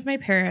vacation with my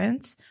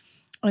parents,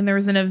 and there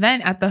was an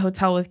event at the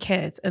hotel with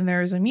kids, and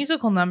there was a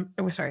musical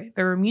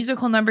there were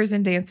musical numbers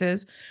and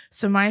dances,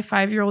 so my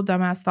 5-year-old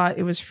dumbass thought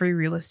it was free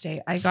real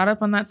estate. I got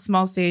up on that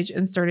small stage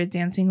and started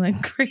dancing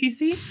like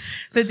crazy.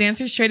 The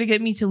dancers tried to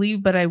get me to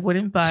leave, but I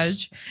wouldn't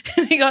budge.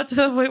 And they got to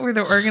the point where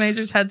the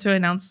organizers had to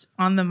announce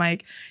on the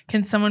mic,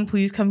 can someone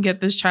please come get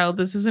this child?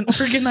 This is an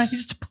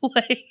organized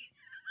play.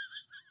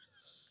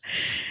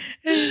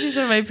 And she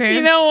said, my parents...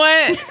 You know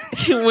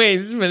what? Wait,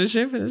 finish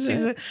it. She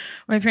said,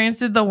 my parents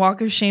did the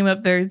walk of shame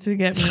up there to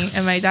get me.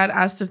 And my dad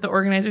asked if the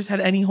organizers had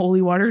any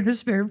holy water to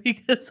spare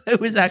because I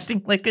was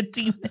acting like a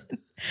demon.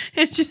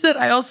 And she said,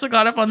 I also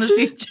got up on the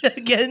stage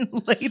again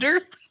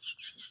later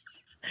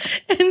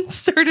and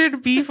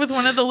started beef with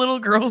one of the little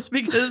girls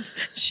because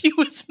she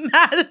was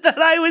mad that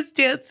I was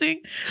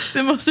dancing.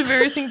 The most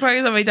embarrassing part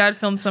is that my dad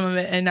filmed some of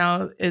it and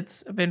now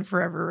it's been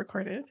forever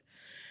recorded.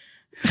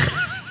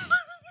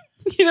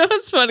 You know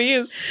what's funny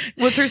is...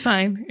 What's her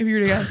sign, if you were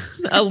to guess?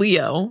 A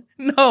Leo.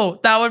 No,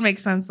 that would make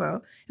sense,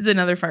 though. It's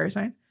another fire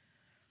sign.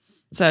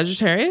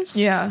 Sagittarius?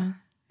 Yeah.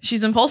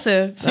 She's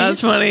impulsive. See?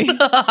 That's funny.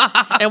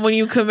 And when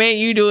you commit,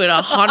 you do it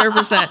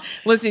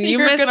 100%. Listen, you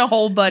miss... gonna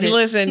hold buddy.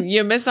 Listen,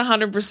 you miss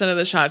 100% of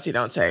the shots you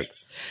don't take.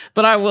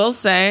 But I will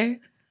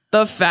say,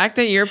 the fact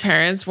that your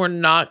parents were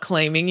not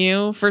claiming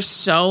you for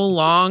so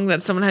long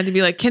that someone had to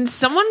be like, can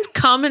someone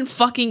come and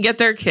fucking get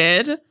their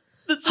kid?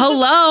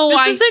 Hello.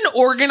 This is an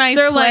organized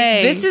They're play.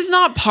 like, this is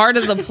not part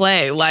of the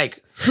play.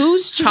 Like,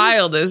 whose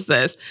child is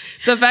this?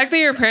 The fact that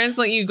your parents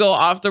let you go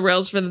off the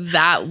rails for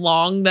that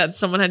long that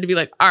someone had to be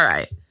like, all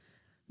right,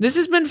 this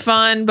has been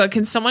fun, but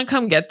can someone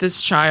come get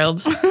this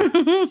child?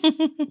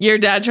 Your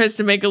dad tries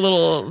to make a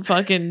little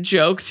fucking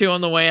joke too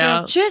on the way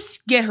out.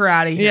 Just get her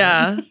out of here.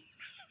 Yeah.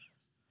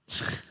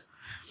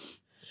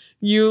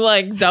 You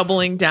like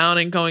doubling down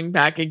and going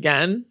back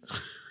again.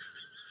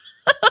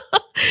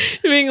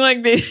 Being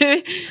like they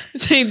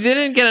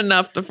didn't get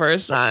enough the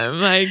first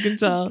time. I can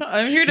tell.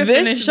 I'm here to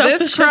finish up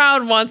this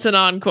crowd wants an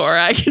encore.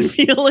 I can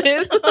feel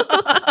it.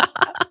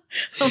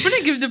 I'm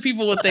gonna give the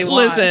people what they want.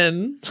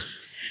 Listen,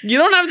 you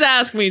don't have to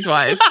ask me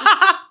twice.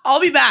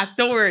 I'll be back.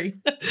 Don't worry,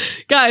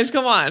 guys.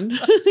 Come on,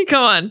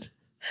 come on.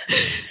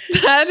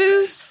 That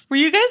is. Were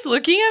you guys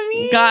looking at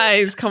me?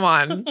 Guys, come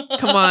on.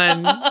 Come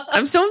on.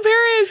 I'm so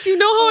embarrassed. You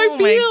know how I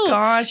feel. Oh my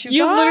gosh.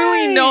 You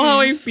literally know how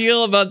I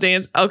feel about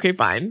dance. Okay,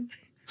 fine.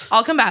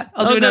 I'll come back.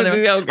 I'll do another one.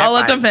 Okay, I'll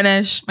let them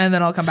finish and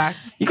then I'll come back.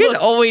 You guys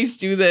always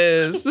do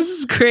this. This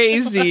is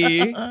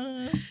crazy.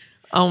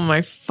 Oh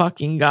my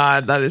fucking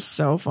God. That is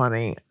so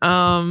funny.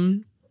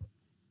 That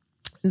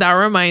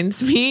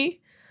reminds me,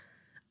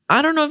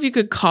 I don't know if you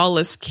could call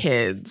us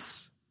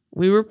kids.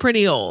 We were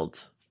pretty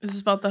old. Is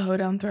this about the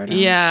hoedown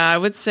throwdown? Yeah, I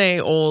would say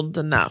old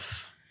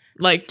enough.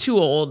 Like too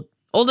old.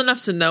 Old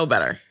enough to know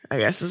better, I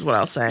guess is what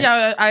I'll say.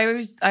 Yeah,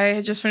 I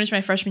had just finished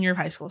my freshman year of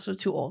high school, so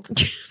too old.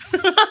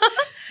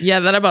 Yeah,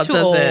 that about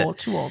does it.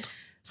 Too old.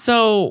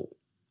 So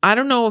I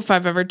don't know if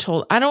I've ever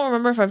told, I don't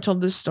remember if I've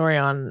told this story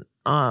on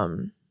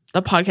the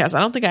podcast. I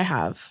don't think I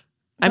have.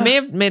 I may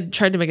have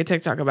tried to make a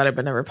TikTok about it,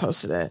 but never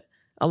posted it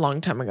a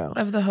long time ago.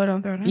 Of the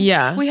hoedown throwdown?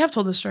 Yeah. We have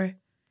told this story.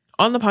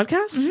 On the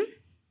podcast? Mm-hmm.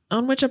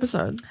 On which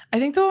episode? I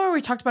think the one where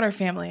we talked about our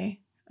family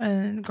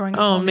and growing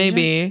up. Oh,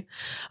 maybe.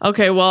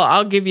 Okay, well,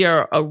 I'll give you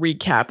a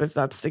recap if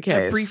that's the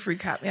case. A brief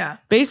recap, yeah.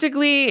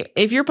 Basically,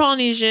 if you're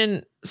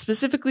Polynesian,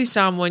 specifically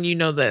Samoan, you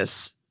know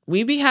this.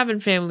 We be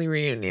having family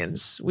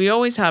reunions. We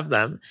always have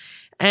them.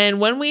 And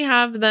when we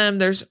have them,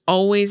 there's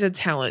always a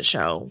talent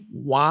show.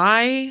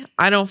 Why?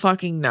 I don't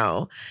fucking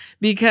know.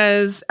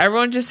 Because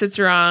everyone just sits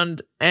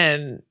around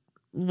and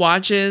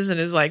watches and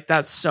is like,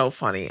 that's so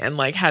funny. And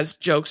like has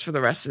jokes for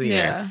the rest of the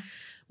year.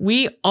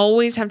 We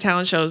always have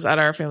talent shows at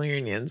our family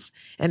reunions.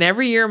 And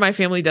every year my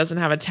family doesn't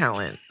have a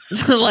talent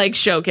to like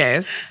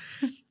showcase.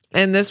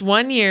 And this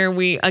one year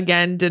we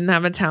again didn't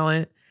have a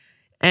talent.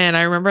 And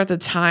I remember at the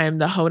time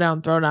the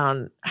hoedown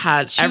throwdown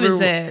had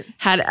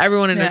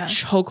everyone in a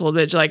chokehold,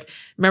 bitch. Like,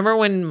 remember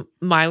when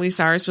Miley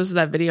Cyrus posted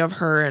that video of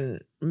her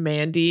and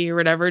Mandy or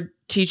whatever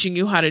teaching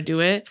you how to do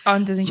it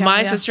on Disney Channel?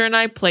 My sister and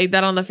I played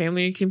that on the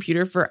family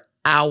computer for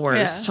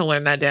hours to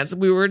learn that dance.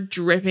 We were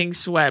dripping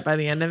sweat by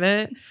the end of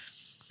it.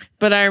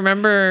 But I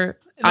remember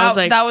I was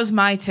like, that was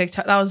my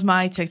TikTok. That was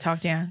my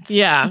TikTok dance.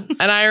 Yeah.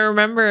 And I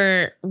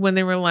remember when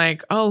they were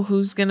like, oh,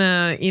 who's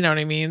gonna, you know what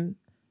I mean?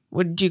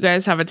 Would you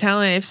guys have a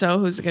talent? If so,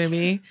 who's it going to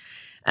be?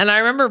 And I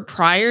remember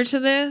prior to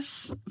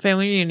this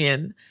family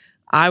reunion,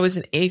 I was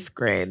in 8th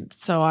grade.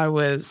 So I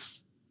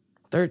was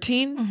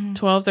 13,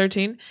 12,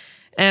 13.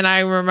 And I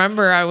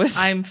remember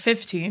I'm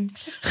 15.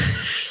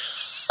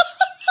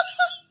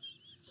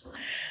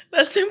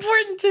 That's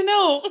important to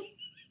know.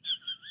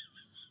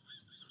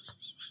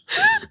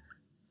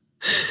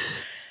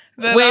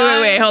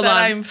 Wait, hold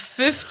on. I'm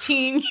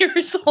 15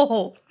 years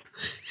old.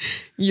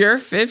 You're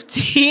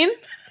 15?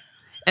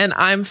 And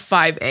I'm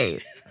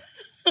 5'8".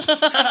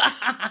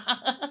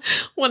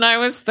 When I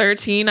was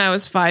 13, I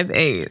was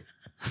 5'8".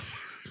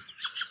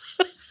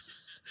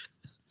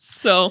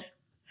 So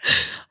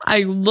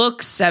I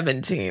look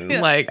 17.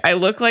 Yeah. Like I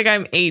look like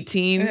I'm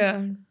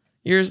 18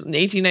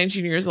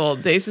 19 years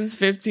old. Dayson's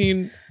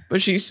 15, but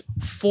she's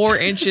 4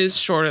 inches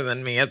shorter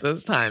than me at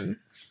this time.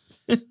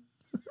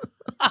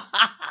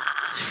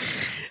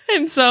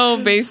 And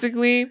so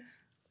basically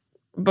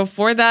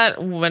before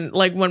that,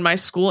 when my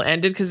school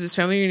ended, because this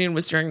family reunion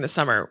was during the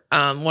summer,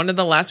 one of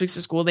the last weeks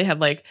of school, they had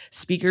like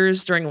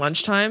speakers during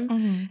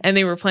lunchtime and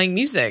they were playing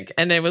music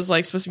and it was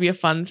like supposed to be a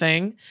fun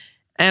thing.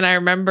 And I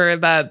remember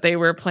that they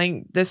were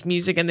playing this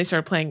music and they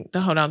started playing the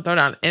Hoedown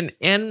Throwdown. And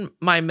in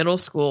my middle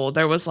school,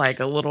 there was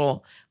like a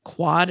little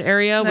quad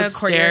area with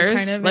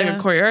stairs, kind of, like a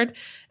courtyard.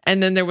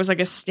 And then there was like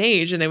a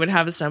stage and they would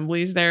have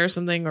assemblies there or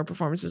something, or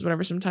performances,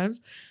 whatever,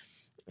 sometimes.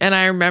 And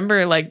I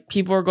remember like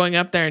people were going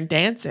up there and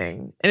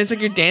dancing. And it's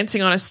like you're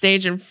dancing on a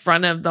stage in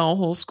front of the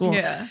whole school.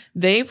 Yeah.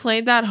 They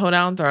played that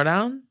Hoedown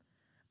Throwdown.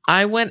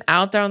 I went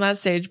out there on that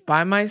stage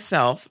by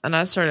myself and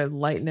I started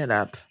lighting it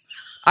up.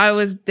 I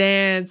was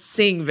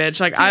dancing, bitch.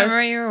 Like, do you remember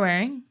what you were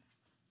wearing?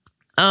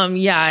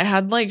 Yeah, I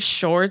had like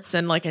shorts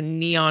and like a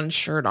neon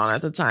shirt on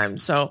at the time.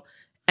 So,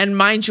 and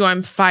mind you,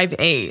 I'm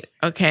 5'8",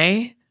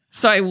 okay?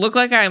 So I look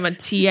like I'm a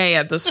TA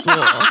at the school.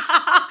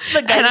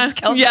 The guidance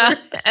counselor. Yeah,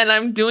 and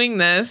I'm doing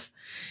this.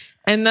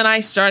 And then I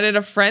started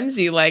a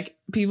frenzy. Like,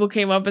 people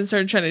came up and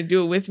started trying to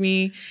do it with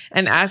me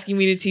and asking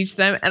me to teach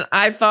them. And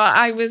I thought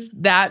I was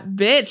that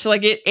bitch.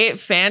 Like, it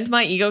fanned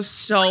my ego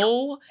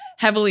so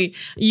heavily.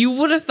 You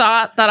would have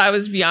thought that I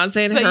was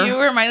Beyonce and that you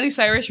were Miley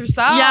Cyrus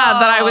yourself. Yeah,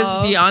 that I was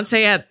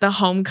Beyonce at the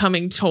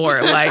homecoming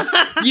tour. Like,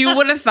 you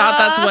would have thought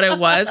that's what it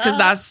was, because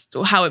that's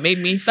how it made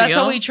me feel. That's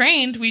how we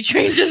trained. We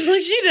trained just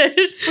like she did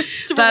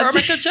to perform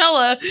at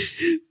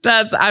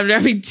Coachella. I'm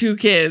having 2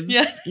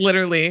 kids,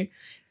 literally.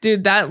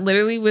 Dude, that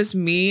literally was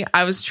me.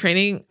 I was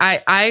training.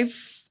 I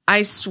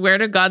swear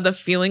to God, the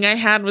feeling I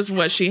had was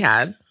what she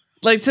had.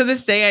 Like, to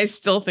this day, I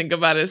still think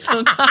about it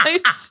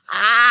sometimes.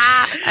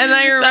 And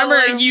I remember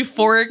that, like,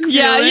 euphoric feeling.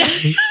 Yeah.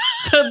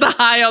 The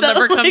high I'll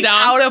never come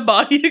down. Out of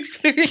body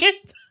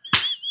experience.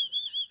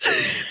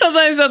 That's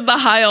why I said the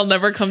high I'll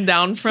never come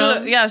down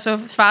from. So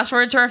fast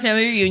forward to our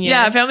family reunion.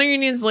 Yeah, family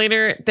reunions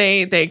later,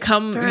 they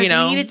come, you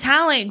know. We need a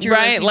talent,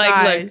 right?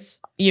 Like,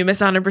 you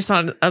miss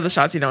 100% of the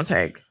shots you don't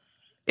take.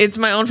 It's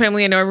my own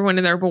family. I know everyone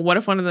in there, but what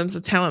if one of them's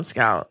a talent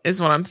scout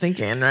is what I'm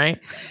thinking, right?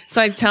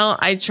 So I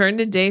turn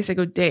to Dace, I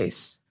go,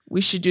 Dace, we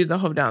should do the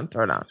Hoedown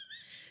Throwdown.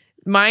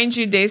 Mind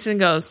you, Dayson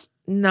goes,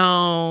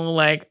 no,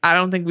 like, I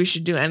don't think we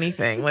should do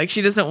anything. Like,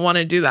 she doesn't want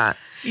to do that.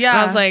 Yeah.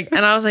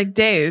 And I was like,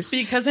 Dace.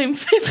 Because I'm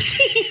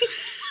 15.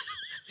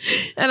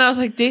 And I was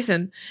like,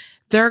 Dayson,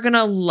 they're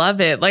gonna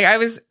love it. Like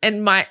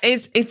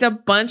it's a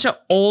bunch of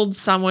old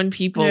Samoan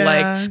people. Yeah.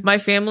 Like my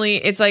family,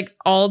 it's like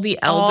all the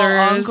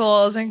elders,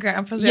 all uncles and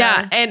grandpas.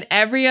 Yeah, and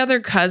every other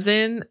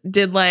cousin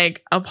did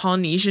like a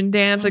Polynesian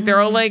dance. Like they're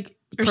all like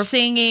or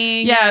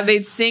singing. Yeah,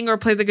 they'd sing or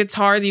play the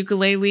guitar, the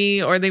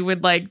ukulele, or they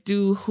would like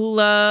do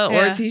hula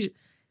or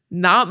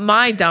not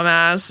my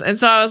dumbass. And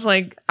so I was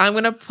like, I'm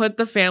gonna put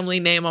the family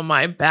name on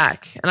my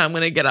back and I'm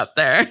gonna get up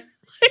there.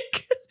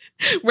 Like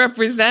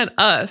represent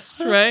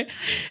us, right?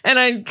 And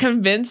I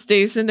convinced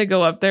Jason to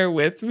go up there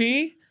with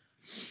me.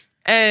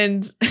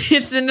 And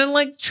it's in a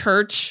like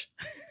church,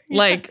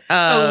 like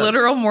a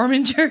literal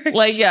Mormon church.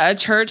 Like, a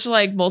church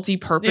like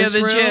multi-purpose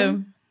room.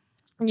 Gym.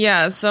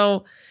 Yeah,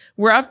 so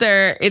we're up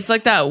there. It's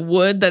like that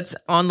wood that's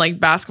on like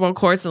basketball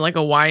courts and like a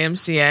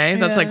YMCA.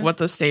 That's like what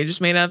the stage is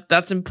made of.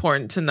 That's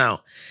important to know.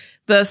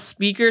 The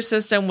speaker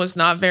system was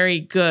not very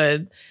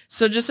good.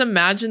 So just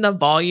imagine the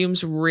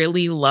volume's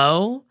really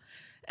low.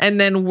 And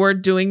then we're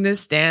doing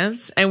this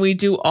dance and we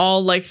do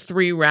all like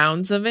 3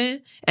 rounds of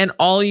it. And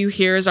all you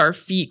hear is our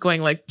feet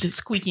going like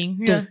squeaking.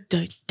 Like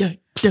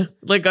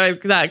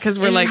that. Cause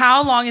we're and like,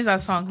 how long is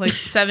that song? Like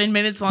 7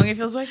 minutes long, it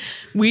feels like.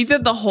 We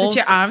did the whole. Did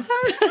your arms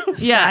out?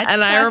 Yeah.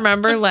 And I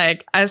remember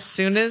like as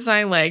soon as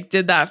I like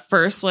did that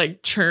first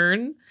like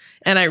churn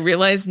and I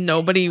realized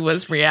nobody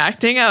was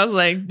reacting, I was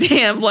like,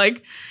 damn,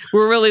 like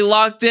we're really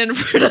locked in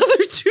for another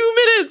 2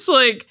 minutes.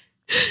 Like,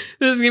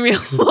 this is gonna be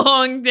a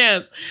long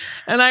dance.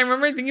 And I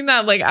remember thinking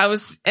that like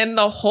and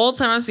the whole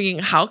time I was thinking,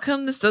 how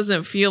come this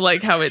doesn't feel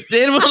like how it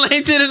did when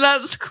I did it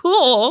at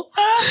school?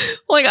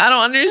 Like, I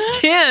don't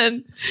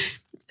understand.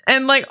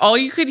 And like all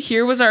you could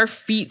hear was our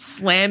feet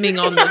slamming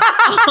on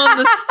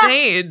the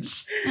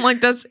stage. I'm like,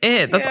 that's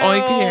it. That's all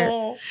you could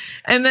hear.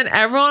 And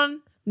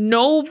then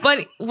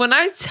nobody, when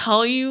I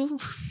tell you,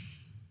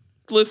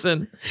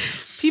 listen.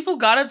 People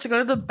got up to go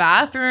to the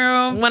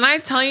bathroom. When I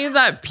tell you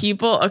that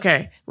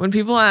when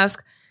people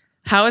ask,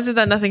 how is it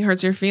that nothing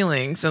hurts your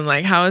feelings? And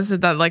like, how is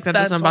it that like that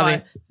doesn't bother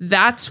you?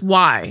 That's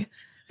why.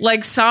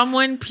 Like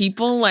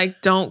people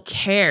like don't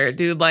care,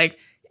 dude. Like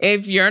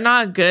if you're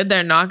not good,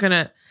 they're not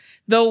gonna.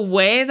 The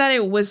way that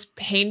it was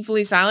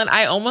painfully silent,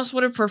 I almost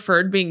would have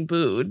preferred being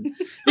booed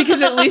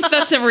because at least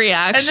that's a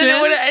reaction. And then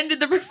it would have ended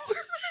the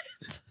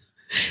performance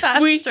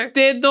faster. We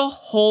did the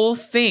whole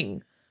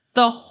thing.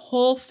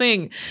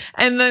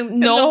 And then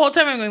the whole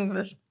time I'm going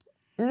like this.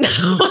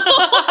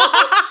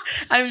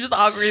 I'm just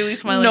awkwardly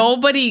smiling.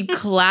 Nobody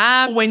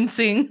clapped.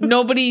 Wincing.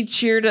 Nobody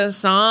cheered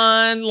us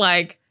on.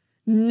 Like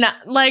when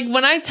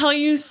I tell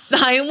you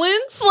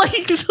silence,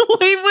 like the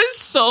way it was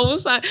so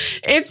silent.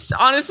 It's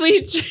honestly,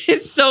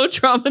 it's so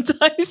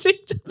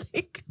traumatizing to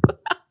think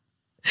about.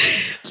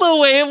 The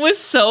way it was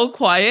so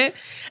quiet.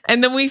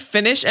 And then we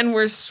finish and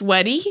we're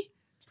sweaty.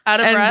 Out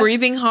of breath. And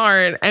breathing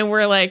hard. And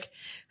we're like...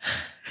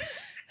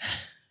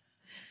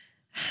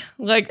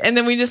 and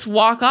then we just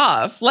walk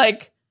off.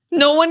 Like,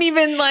 no one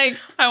even, like...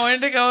 I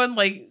wanted to go and,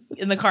 like,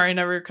 in the car and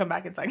never come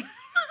back inside.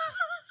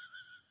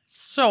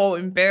 So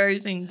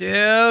embarrassing,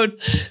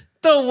 dude.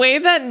 The way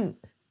that...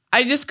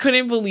 I just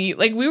couldn't believe...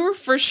 Like, we were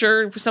for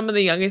sure some of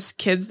the youngest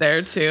kids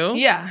there, too.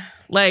 Yeah.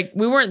 Like,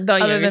 we weren't the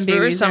youngest, but we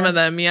were some of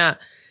them, yeah.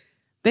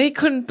 They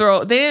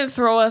didn't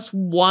throw us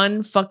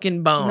one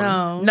fucking bone.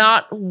 No.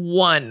 Not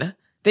one.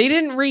 They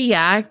didn't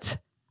react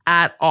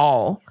at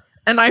all.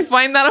 And I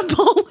find that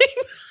appalling.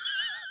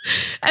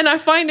 And I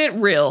find it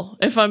real,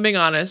 if I'm being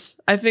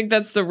honest. I think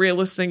that's the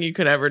realest thing you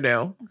could ever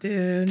do.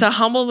 Dude. To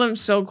humble them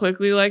so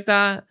quickly like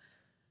that.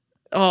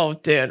 Oh,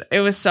 dude. It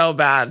was so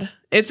bad.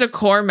 It's a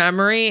core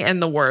memory in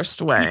the worst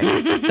way.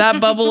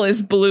 That bubble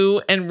is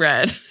blue and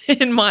red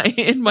in my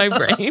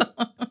brain.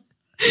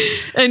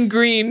 And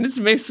green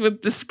is mixed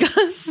with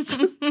disgust.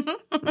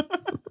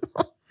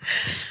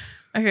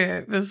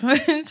 Okay, this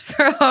one's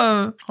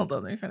from... Hold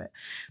on, let me find it.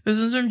 This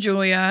one's from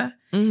Julia.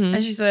 Mm-hmm.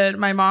 And she said,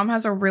 my mom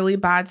has a really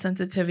bad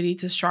sensitivity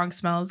to strong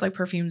smells like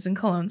perfumes and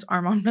colognes.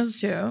 Our mom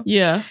does too.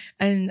 Yeah.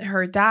 And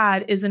her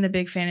dad isn't a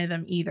big fan of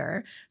them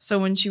either. So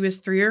when she was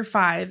 3 or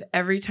 5,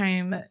 every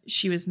time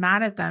she was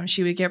mad at them,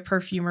 she would get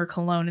perfume or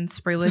cologne and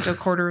spray like a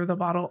quarter of the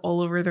bottle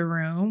all over the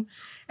room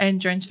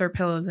and drench their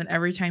pillows. And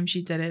every time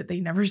she did it,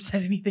 they never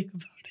said anything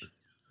about it.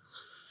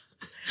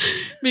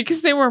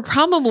 Because they were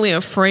probably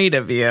afraid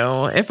of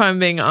you, if I'm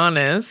being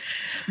honest.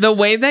 The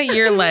way that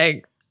you're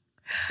like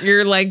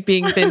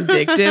being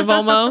vindictive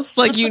almost.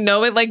 Like, you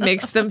know, it like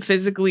makes them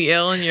physically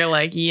ill and you're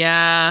like,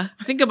 yeah,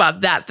 think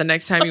about that the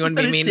next time you want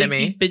to be mean to me.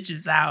 These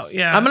bitches out.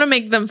 Yeah. I'm going to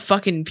make them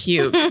fucking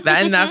puke.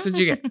 And that's what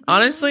you get.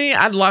 Honestly,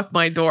 I'd lock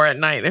my door at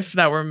night if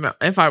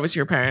I was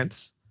your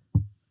parents.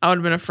 I would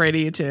have been afraid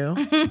of you too.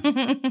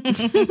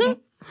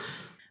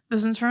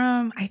 This one's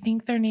from, I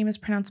think their name is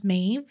pronounced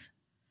Maeve.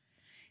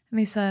 And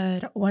they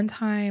said, one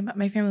time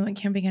my family went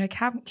camping at a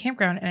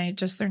campground and I had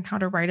just learned how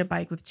to ride a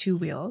bike with 2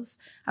 wheels.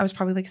 I was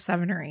probably like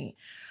 7 or 8.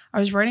 I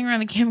was riding around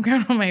the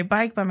campground on my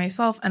bike by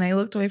myself and I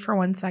looked away for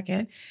 1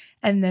 second.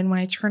 And then when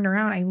I turned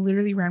around, I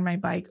literally ran my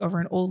bike over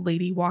an old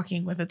lady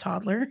walking with a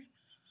toddler.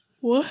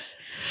 What?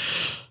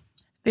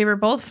 They were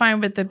both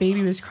fine, but the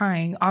baby was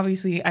crying.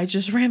 Obviously, I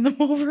just ran them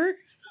over.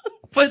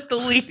 But the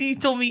lady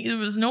told me it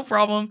was no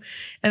problem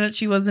and that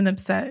she wasn't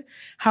upset.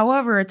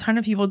 However, a ton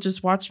of people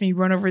just watched me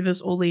run over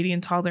this old lady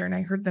and toddler, and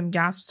I heard them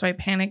gasp. So I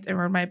panicked and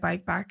rode my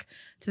bike back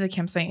to the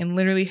campsite and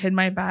literally hid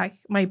my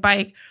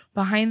bike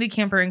behind the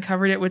camper and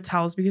covered it with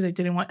towels because I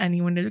didn't want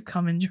anyone to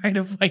come and try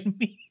to find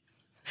me.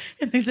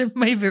 And they said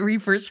my very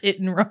first hit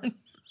and run.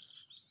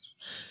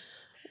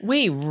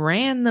 Wait,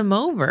 ran them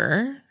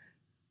over?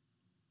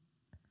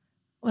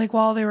 Like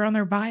while they were on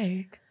their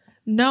bike.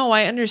 No,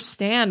 I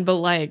understand, but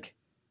like,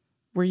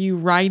 were you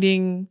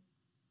riding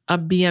a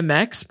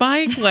BMX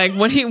bike? Like,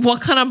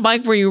 what kind of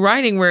bike were you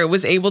riding where it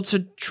was able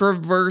to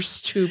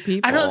traverse two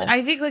people?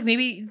 I think like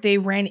maybe they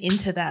ran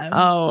into them.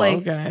 Oh, like,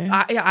 okay.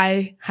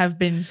 I have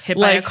been hit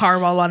by a car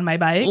while on my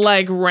bike.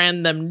 Like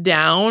ran them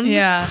down?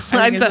 Yeah.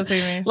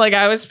 Like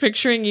I was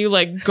picturing you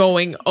like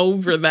going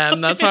over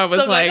them. That's why I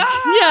was like,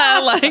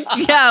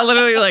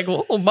 literally like,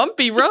 oh,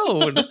 bumpy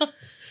road.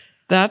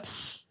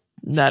 That's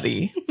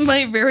nutty.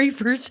 My very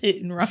first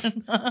hit and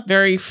run.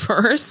 Very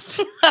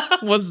first?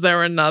 Was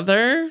there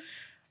another?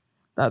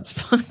 That's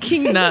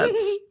fucking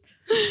nuts.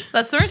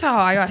 That's sort of how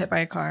I got hit by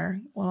a car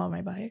while on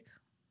my bike.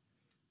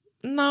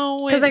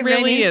 No, because I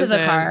really ran into isn't.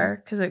 the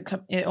car because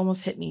it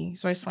almost hit me,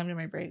 so I slammed in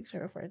my brakes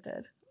right before it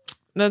did.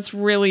 That's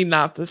really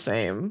not the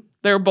same.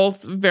 They're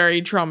both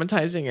very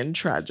traumatizing and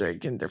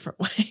tragic in different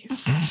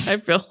ways. I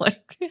feel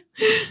like.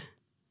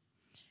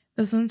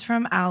 This one's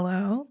from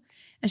Aloe.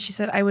 And she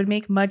said, I would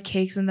make mud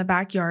cakes in the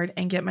backyard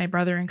and get my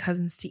brother and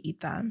cousins to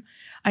eat them.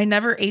 I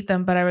never ate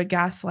them, but I would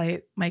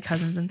gaslight my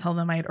cousins and tell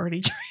them I had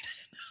already tried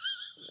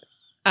it.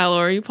 Aloe,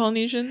 are you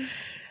Polynesian?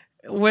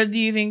 What do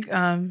you think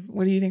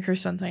her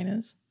sun sign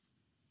is?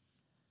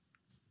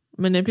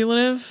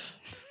 Manipulative?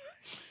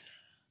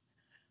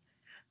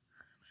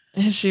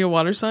 Is she a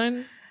water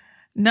sign?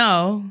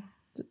 No.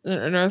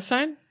 An earth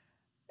sign?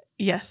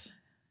 Yes.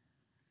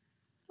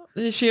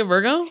 Is she a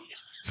Virgo?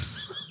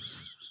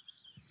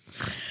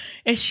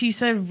 And she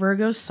said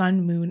Virgo,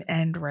 sun, moon,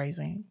 and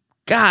rising.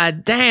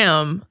 God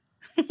damn.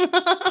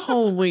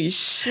 Holy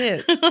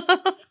shit.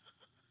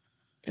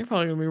 You're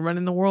probably going to be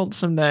running the world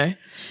someday.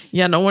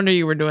 Yeah, no wonder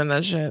you were doing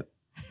that shit.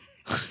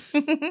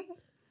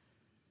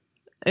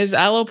 Is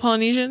Aloe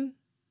Polynesian?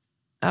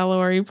 Aloe,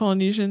 are you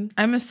Polynesian?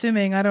 I'm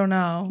assuming. I don't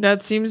know.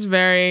 That seems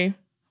very...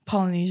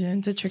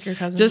 Polynesian, to trick your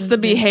cousins. Just the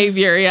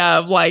behavior, yeah,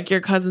 of like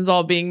your cousins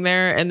all being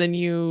there and then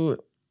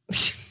you...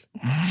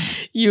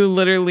 you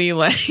literally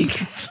like...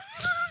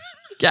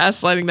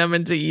 gaslighting them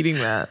into eating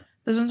that.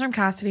 This one's from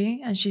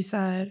Cassidy, and she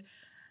said,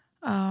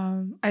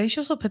 I think she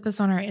also put this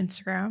on our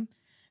Instagram,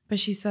 but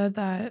she said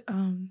that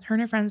her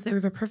and her friends, they were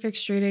the perfect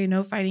straight A,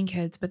 no fighting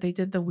kids, but they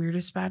did the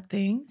weirdest bad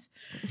things.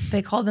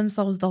 They called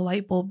themselves the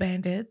light bulb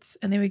bandits,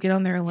 and they would get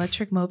on their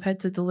electric moped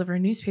to deliver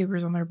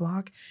newspapers on their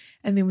block,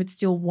 and they would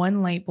steal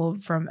one light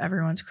bulb from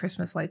everyone's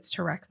Christmas lights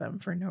to wreck them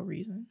for no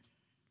reason.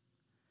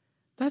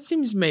 That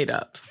seems made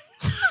up.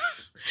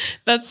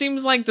 That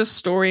seems like the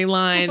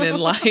storyline in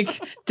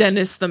like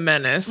Dennis the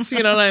Menace.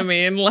 You know what I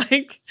mean?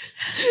 Like,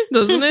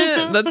 doesn't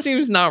it? That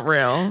seems not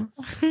real.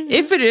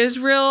 If it is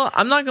real,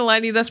 I'm not gonna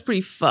lie to you, that's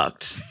pretty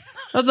fucked.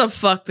 That's a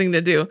fucked thing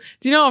to do.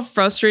 Do you know how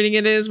frustrating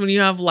it is when you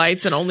have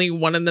lights and only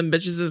one of them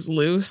bitches is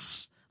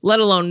loose, let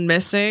alone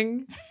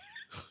missing?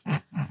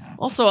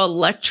 Also,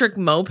 electric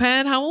moped?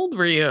 How old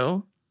were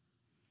you?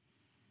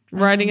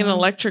 Riding an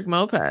electric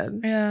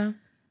moped? Yeah.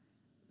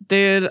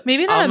 Dude,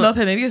 maybe not a moped,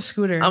 maybe a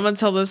scooter. I'm gonna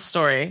tell this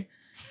story.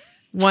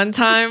 One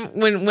time,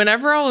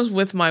 whenever I was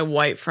with my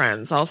white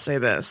friends, I'll say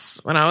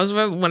this: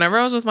 whenever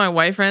I was with my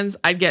white friends,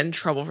 I'd get in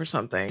trouble for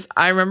something.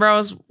 I remember I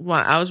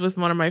was with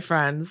one of my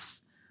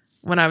friends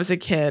when I was a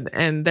kid,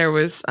 and there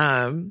was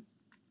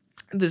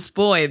this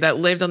boy that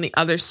lived on the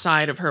other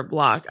side of her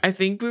block. I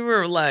think we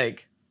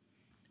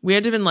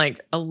had to have been like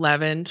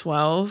 11,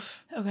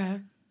 12. Okay.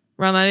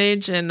 Around that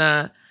age,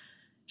 and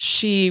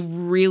she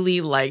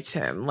really liked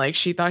him. Like,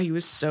 she thought he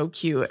was so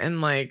cute, and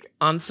like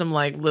on some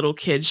like little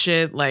kid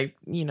shit, like,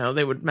 you know,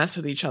 they would mess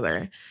with each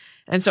other.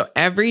 And so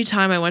every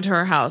time I went to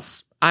her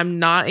house, I'm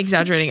not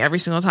exaggerating, every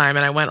single time,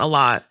 and I went a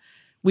lot,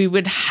 we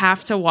would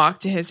have to walk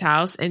to his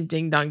house and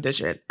ding dong ditch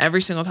it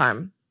every single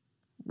time.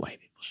 White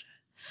people shit.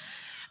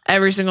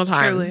 Every single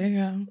time. Truly,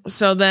 yeah.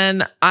 So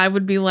then I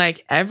would be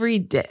like, every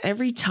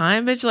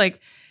time, bitch,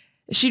 like,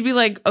 she'd be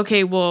like,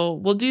 okay, well,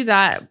 we'll do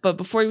that. But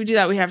before we do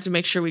that, we have to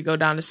make sure we go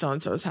down to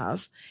so-and-so's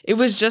house. It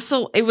was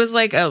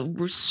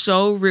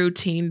so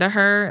routine to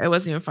her. It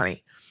wasn't even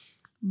funny.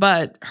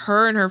 But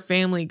her and her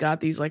family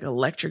got these like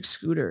electric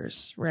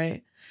scooters,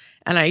 right?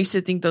 And I used to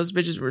think those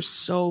bitches were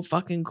so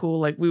fucking cool.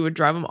 Like, we would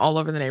drive them all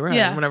over the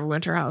neighborhood whenever we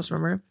went to her house,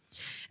 remember?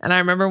 And I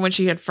remember when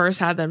she had first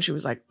had them, she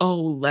was like,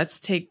 oh, let's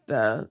take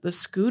the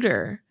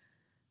scooter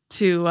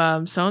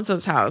to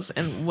so-and-so's house,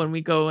 and when we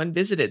go and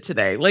visit it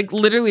today. Like,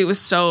 literally, it was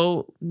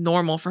so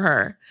normal for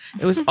her.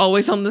 It was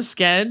always on the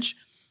schedule.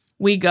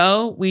 We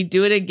go, we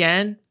do it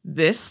again.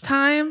 This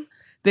time,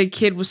 the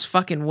kid was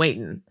fucking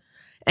waiting,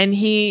 and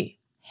he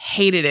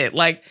hated it.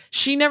 Like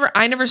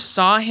I never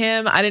saw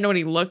him. I didn't know what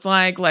he looked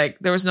like. Like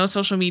there was no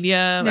social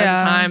media at the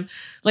time.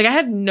 Like I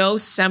had no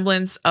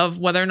semblance of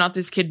whether or not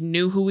this kid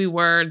knew who we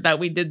were, that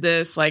we did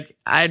this. Like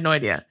I had no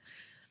idea.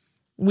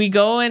 We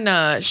go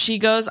and she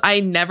goes,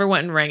 I never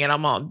went and rang it.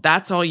 I'm all,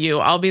 that's all you.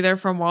 I'll be there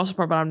for moral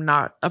support, but I'm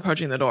not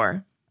approaching the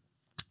door.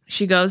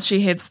 She goes,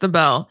 she hits the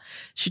bell.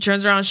 She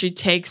turns around, she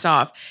takes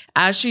off.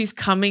 As she's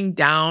coming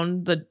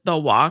down the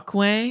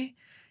walkway,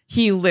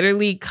 he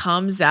literally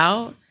comes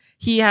out.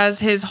 He has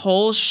his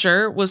whole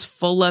shirt was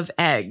full of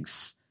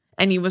eggs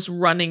and he was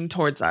running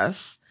towards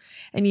us.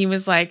 And he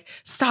was like,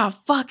 stop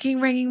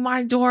fucking ringing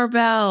my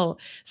doorbell.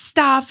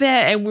 Stop it.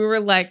 And we were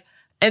like,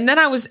 and then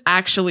I was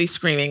actually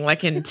screaming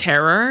like in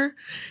terror.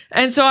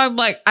 And so I'm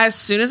like, as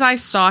soon as I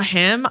saw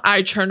him,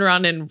 I turned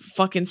around and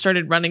fucking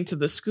started running to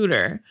the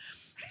scooter.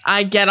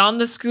 I get on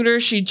the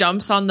scooter. She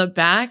jumps on the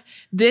back.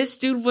 This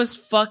dude was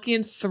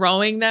fucking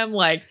throwing them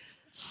like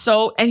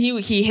so. And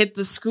he hit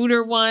the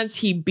scooter once.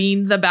 He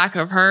beamed the back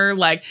of her.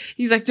 Like,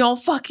 he's like, don't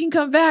fucking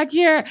come back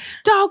here.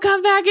 Don't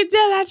come back and do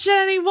that shit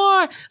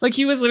anymore. Like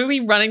he was literally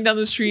running down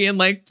the street and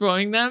like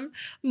throwing them.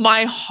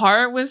 My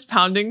heart was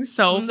pounding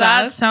so fast.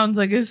 That sounds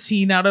like a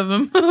scene out of a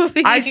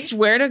movie. I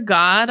swear to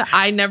God,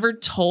 I never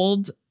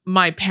told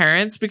my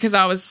parents because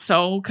I was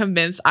so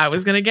convinced I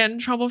was going to get in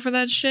trouble for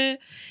that shit.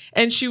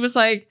 And she was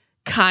like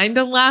kind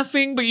of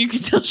laughing, but you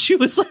could tell she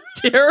was like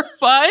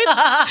terrified.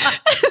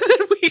 And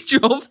then we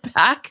drove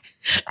back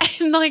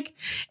and like,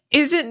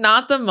 is it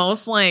not the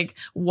most like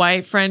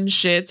white friend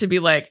shit to be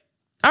like,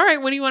 all right,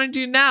 what do you want to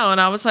do now?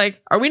 And I was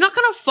like, are we not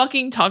going to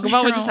fucking talk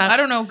about what just happened? I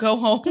don't know. Go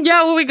home.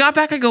 Yeah. When we got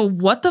back, I go,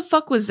 what the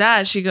fuck was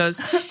that? She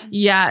goes,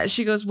 yeah.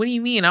 She goes, what do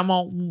you mean? I'm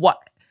all, what?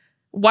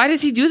 Why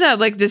does he do that?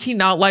 Like, does he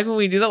not like when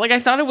we do that? Like, I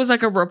thought it was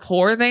like a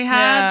rapport they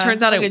had. Yeah,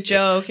 turns out like a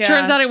joke. Yeah.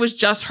 Turns out it was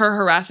just her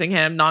harassing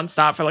him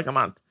nonstop for like a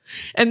month.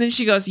 And then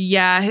she goes,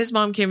 yeah, his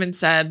mom came and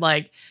said,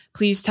 like,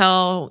 please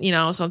tell,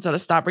 so-and-so to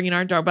stop ringing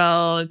our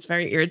doorbell. It's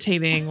very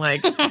irritating.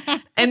 Like,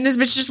 and this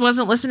bitch just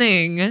wasn't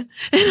listening. And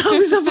I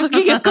was a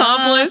fucking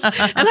accomplice. And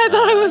I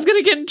thought I was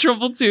going to get in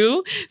trouble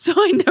too. So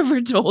I never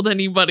told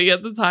anybody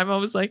at the time. I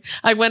was like,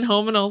 I went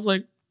home and I was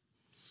like,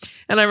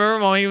 and I remember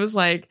mommy was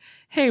like,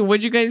 hey,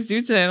 what'd you guys do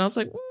today? And I was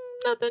like,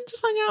 nothing,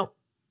 just hung out.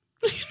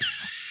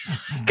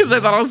 Because I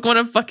thought I was going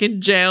to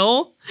fucking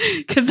jail.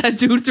 Because that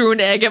dude threw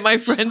an egg at my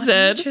friend's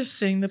head.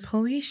 Interesting. The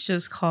police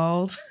just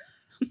called.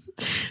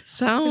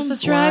 Sounds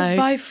There's a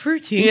drive-by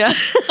fruity. Yeah.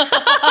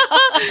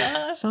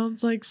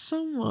 Sounds like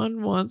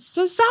someone wants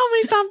to sell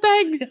me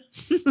something.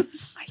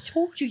 I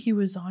told you he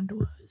was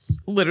onto us.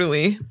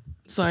 Literally.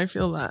 So I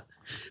feel that.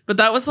 But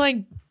that was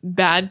like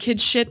bad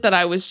kid shit that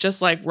I was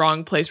just like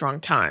wrong place,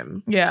 wrong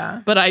time.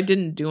 Yeah. But I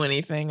didn't do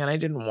anything and I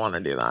didn't want to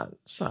do that.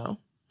 So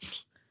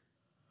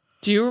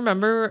do you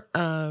remember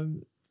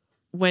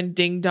when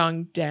Ding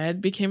Dong Dead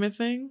became a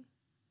thing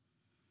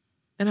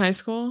in high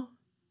school?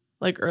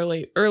 Like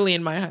early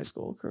in my high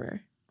school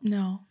career.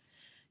 No.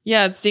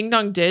 Yeah, it's Ding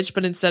Dong Ditch,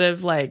 but instead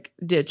of like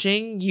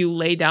ditching, you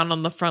lay down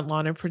on the front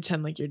lawn and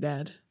pretend like you're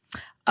dead.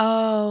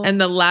 Oh.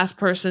 And the last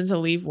person to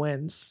leave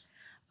wins.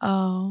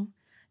 Oh.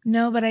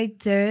 No, but I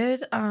did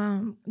do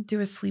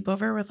a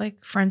sleepover with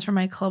like friends from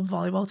my club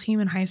volleyball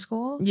team in high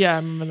school. Yeah, I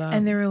remember that.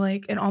 And they were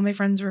like, and all my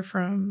friends were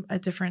from a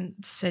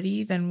different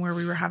city than where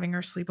we were having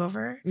our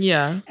sleepover.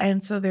 Yeah.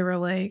 And so they were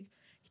like,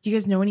 do you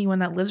guys know anyone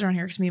that lives around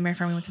here? Because me and my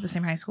friend, we went to the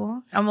same high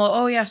school. I'm like,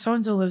 oh yeah,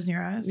 so-and-so lives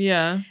near us.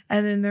 Yeah.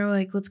 And then they're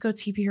like, let's go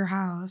TP her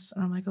house.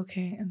 And I'm like,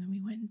 okay. And then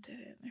we went and did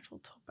it. And I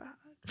felt so bad.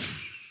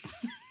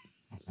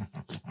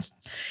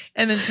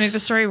 And then to make the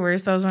story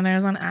worse, that was when I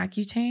was on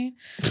Accutane.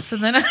 So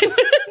then I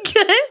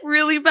get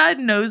really bad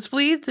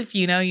nosebleeds. If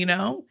you know, you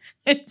know.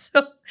 And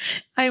so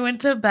I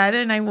went to bed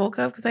and I woke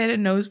up because I had a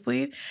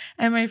nosebleed.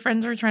 And my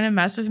friends were trying to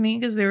mess with me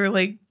because they were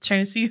like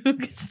trying to see who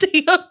could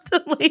stay up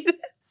the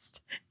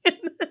latest. And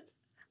then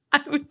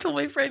I would tell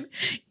my friend,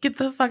 get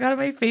the fuck out of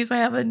my face. I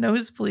have a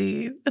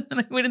nosebleed. And then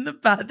I went in the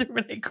bathroom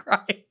and I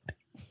cried.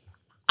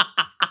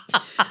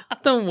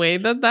 The way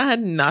that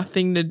had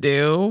nothing to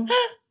do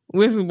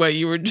with what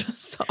you were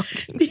just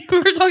talking about. You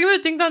were talking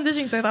about Ding Dong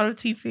Ditching, so I thought of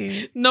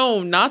TP.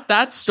 No, not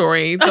that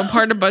story. The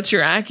part about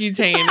your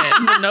Accutane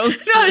and the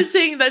nose. No, I was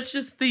saying that's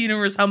just the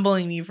universe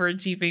humbling me for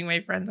TPing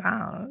my friend's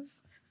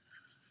house.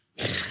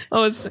 I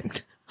was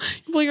like,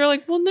 well, you're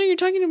like, well, no, you're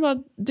talking about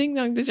Ding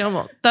Dong Ditching.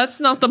 That's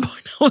not the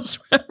part I was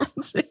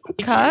referencing.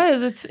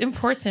 Because it's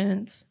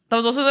important. That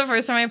was also the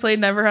first time I played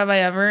Never Have I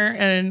Ever,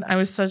 and I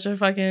was such a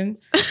fucking, in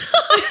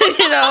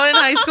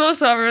high school.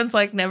 So everyone's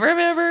like, never have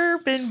I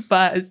ever been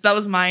buzzed. That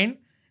was mine.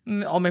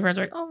 And all my friends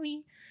were like, oh,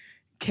 me.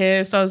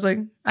 Kissed. I was like,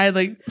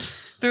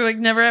 they're like,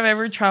 never have I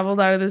ever traveled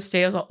out of the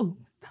state. I was like, oh,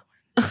 that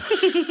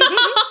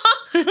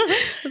one.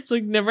 It's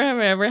like, never have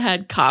I ever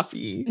had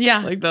coffee.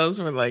 Yeah. Like those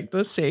were like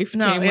the safe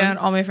No, tame yeah, ones. and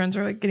all my friends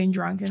were like getting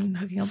drunk and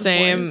hooking up with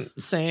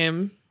boys.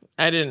 Same.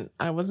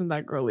 I wasn't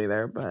that girly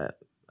there, but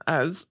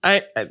I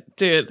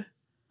did.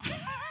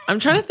 I'm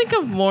trying to think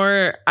of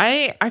more.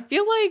 I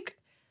feel like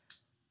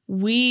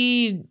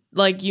we,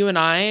 like you and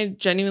I,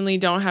 genuinely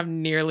don't have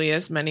nearly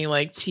as many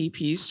like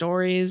TP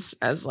stories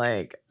as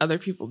like other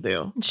people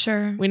do.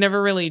 Sure. We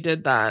never really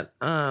did that.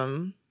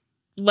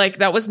 Like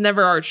that was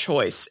never our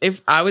choice.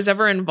 If I was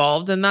ever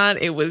involved in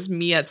that, it was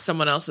me at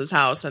someone else's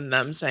house and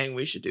them saying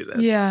we should do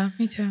this. Yeah,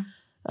 me too.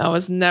 That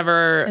was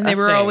never And they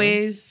were thing.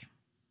 always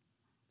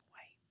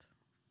white.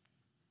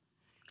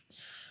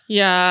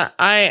 Yeah,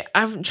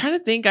 I'm trying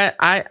to think.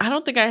 I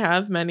don't think I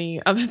have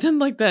many other than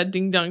like that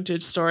Ding Dong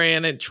Ditch story,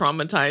 and it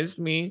traumatized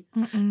me.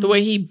 The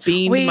way he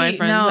beamed my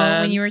friend's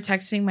head. When you were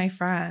texting my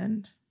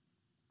friend.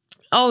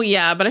 Oh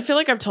yeah, but I feel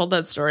like I've told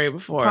that story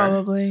before.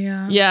 Probably,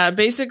 yeah. Yeah,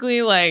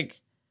 basically like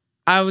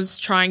I was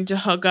trying to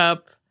hook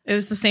up. It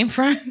was the same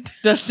friend.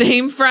 The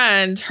same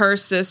friend, her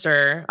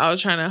sister. I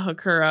was trying to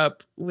hook her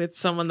up with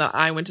someone that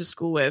I went to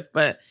school with,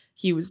 but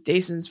he was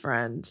Dason's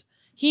friend.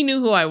 He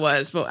knew who I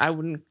was, but I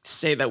wouldn't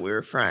say that we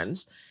were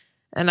friends.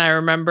 And I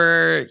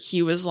remember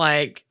he was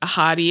like a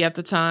hottie at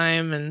the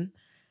time. And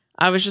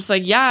I was just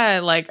like, yeah,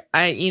 like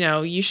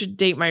you should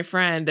date my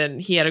friend. And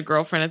he had a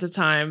girlfriend at the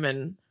time.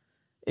 And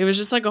it was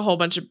just like a whole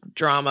bunch of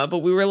drama,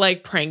 but we were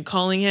like prank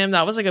calling him.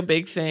 That was like a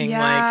big thing.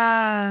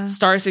 Yeah. Like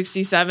Star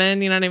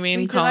 67, you know what I mean?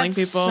 We calling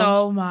did that people.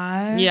 So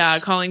much. Yeah,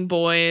 calling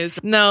boys.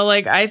 No,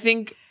 like I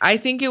think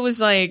it was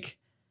like,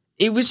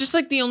 it was just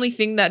like the only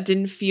thing that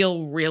didn't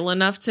feel real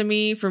enough to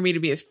me for me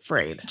to be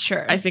afraid.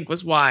 Sure. I think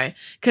was why.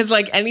 Because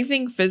like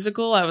anything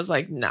physical, I was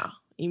like, no.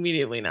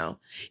 Immediately no.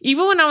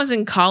 Even when I was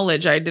in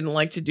college, I didn't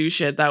like to do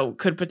shit that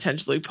could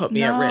potentially put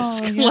me at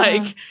risk. Yeah.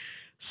 Like,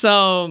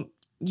 so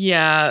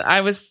yeah, I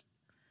was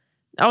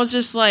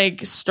just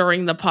like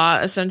stirring the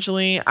pot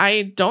essentially.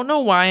 I don't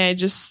know why I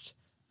just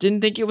didn't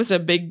think it was a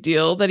big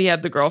deal that he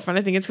had the girlfriend.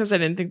 I think it's because I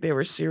didn't think they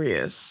were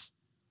serious.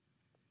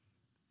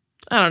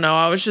 I don't know.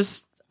 I was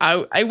just,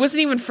 I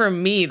wasn't even for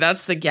me.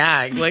 That's the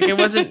gag. Like it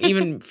wasn't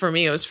even for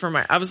me. It was for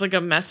I was like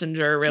a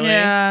messenger really.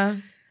 Yeah.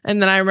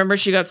 And then I remember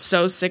she got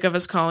so sick of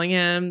us calling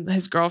him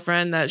his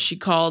girlfriend that she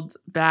called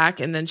back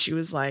and then she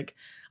was like,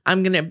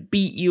 I'm going to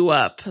beat you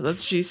up.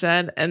 That's what she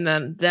said. And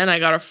then I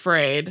got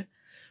afraid,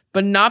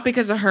 but not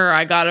because of her.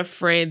 I got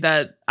afraid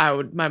that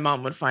my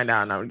mom would find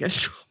out and I would get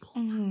in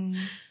trouble,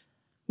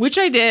 which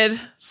I did.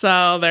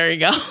 So there you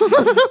go.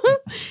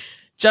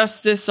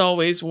 Justice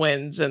always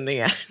wins in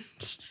the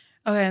end.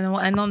 Okay, and then we'll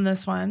end on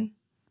this one.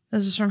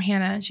 This is from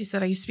Hannah. And she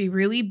said, I used to be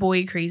really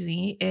boy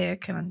crazy.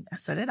 Ick. And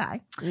so did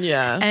I.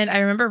 Yeah. And I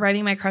remember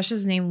writing my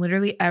crush's name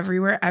literally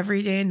everywhere,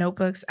 every day in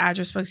notebooks,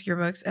 address books,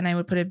 yearbooks. And I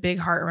would put a big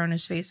heart around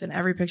his face in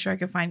every picture I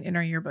could find in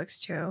our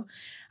yearbooks too.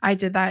 I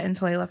did that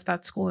until I left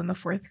that school in the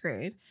 4th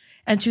grade.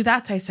 And to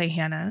that I say,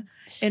 Hannah,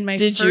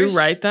 did you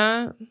write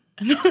that?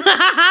 Jason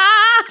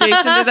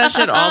did that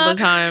shit all the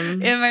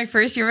time. In my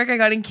first yearbook I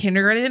got in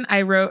kindergarten,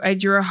 I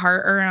drew a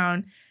heart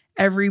around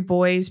every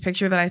boy's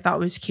picture that I thought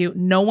was cute.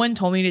 No one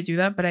told me to do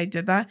that, but I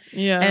did that.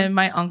 Yeah. And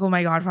my uncle,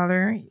 my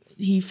godfather,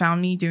 he found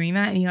me doing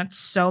that and he got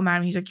so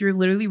mad. He's like, you're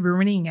literally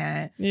ruining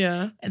it.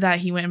 Yeah. That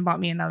he went and bought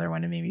me another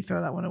one and made me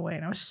throw that one away.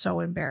 And I was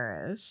so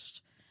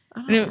embarrassed.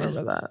 I don't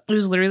remember that. It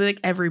was literally like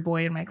every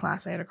boy in my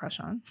class I had a crush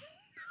on.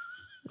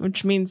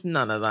 Which means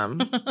none of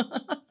them.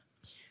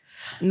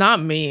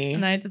 Not me.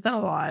 And I did that a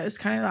lot. It was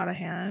kind of out of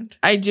hand.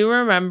 I do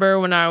remember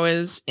when I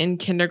was in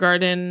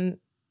kindergarten.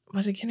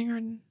 Was it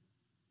kindergarten?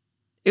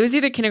 It was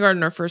either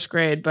kindergarten or 1st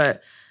grade,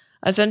 but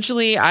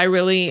essentially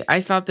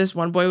I thought this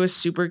one boy was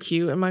super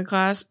cute in my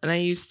class and I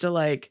used to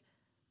like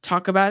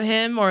talk about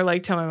him or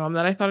like tell my mom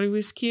that I thought he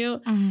was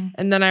cute. Mm-hmm.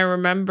 And then I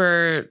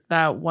remember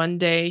that one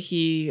day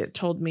he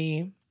told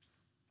me,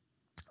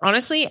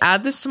 honestly,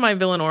 add this to my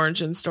villain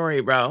origin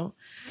story, bro.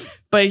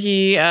 But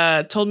he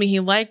told me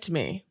he liked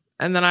me.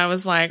 And then I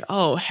was like,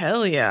 oh,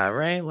 hell yeah,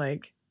 right?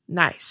 Like,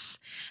 nice.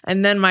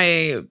 And then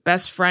my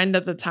best friend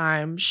at the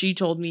time, she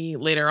told me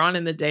later on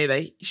in the day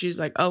that she's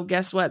like, oh,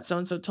 guess what?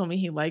 So-and-so told me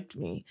he liked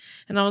me.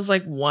 And I was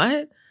like,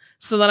 what?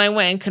 So then I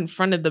went and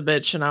confronted the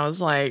bitch and I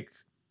was like,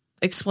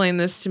 explain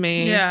this to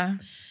me. Yeah.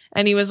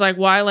 And he was like,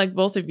 well, I like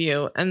both of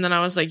you. And then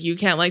I was like, you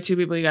can't like 2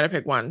 people. You got to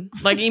pick one.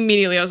 Like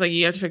immediately I was like,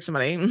 you have to pick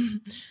somebody.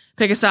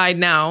 Pick a side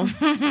now.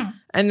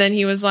 And then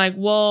he was like,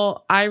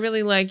 well, I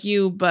really like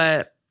you,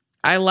 but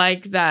I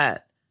like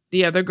that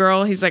the other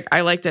girl, he's like,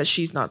 I like that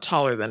she's not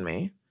taller than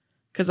me.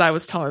 Because I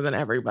was taller than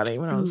everybody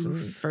when I was in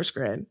 1st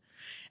grade.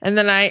 And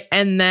then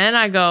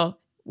I go,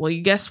 well,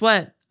 you guess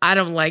what? I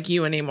don't like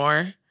you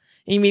anymore.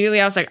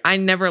 Immediately I was like, I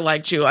never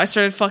liked you. I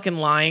started fucking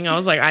lying. I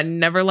was like, I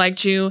never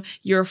liked you.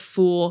 You're a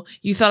fool.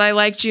 You thought I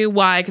liked you.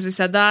 Why? Because I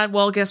said that?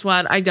 Well, guess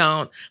what? I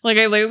don't. Like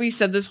I literally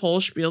said this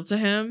whole spiel to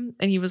him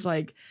and he was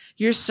like,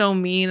 you're so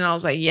mean. And I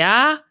was like,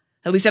 yeah,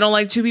 at least I don't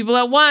like 2 people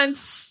at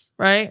once.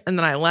 Right. And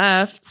then I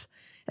left.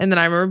 And then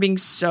I remember being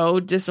so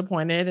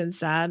disappointed and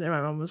sad. And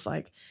my mom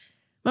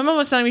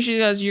was telling me, she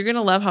goes, you're going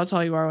to love how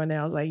tall you are one day.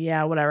 I was like,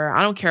 yeah, whatever.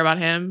 I don't care about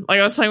him. Like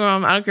I was telling my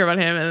mom, I don't care about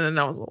him. And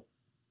then I was like,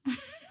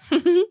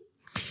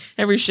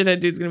 every shithead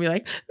dude's going to be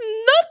like,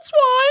 that's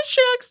why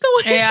she acts the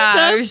way she does. Yeah,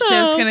 I was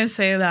just going to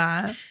say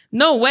that.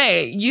 No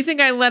way. You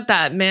think I let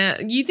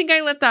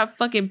that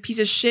fucking piece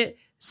of shit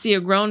see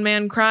a grown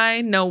man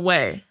cry? No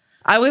way.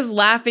 I was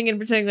laughing and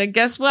pretending like,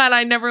 guess what?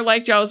 I never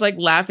liked you. I was like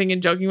laughing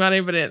and joking about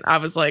it, but I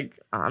was like,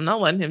 I'm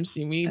not letting him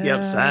see me be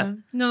upset.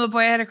 No, the boy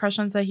I had a crush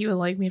on said he would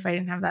like me if I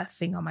didn't have that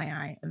thing on my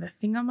eye. And the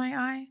thing on my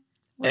eye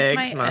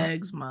was my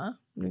eczema.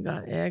 You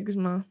got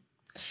eczema.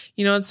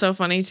 You know what's so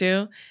funny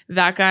too?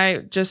 That guy,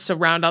 just to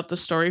round out the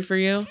story for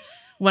you,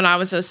 when I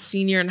was a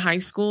senior in high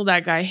school,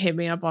 that guy hit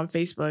me up on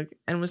Facebook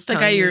and was the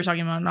guy you were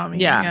talking about, not me.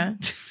 Yeah.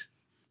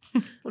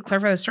 Well,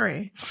 clarify the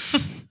story.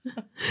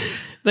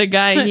 The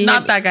guy,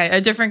 not that guy, a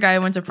different guy I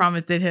went to prom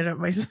with did hit up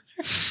my sister.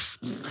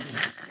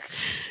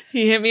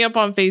 He hit me up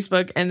on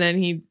Facebook, and then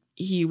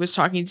he was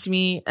talking to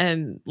me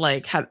and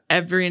like had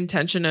every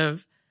intention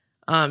of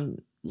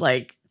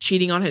like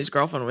cheating on his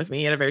girlfriend with me.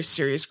 He had a very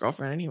serious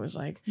girlfriend, and he was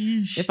like,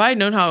 if I had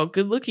known how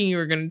good looking you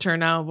were going to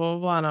turn out, blah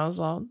blah blah. And I was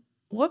all,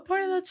 what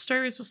part of that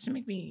story was supposed to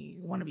make me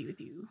want to be with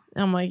you?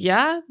 And I'm like,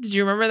 yeah. Did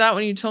you remember that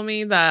when you told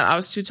me that I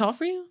was too tall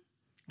for you?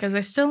 Because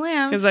I still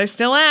am.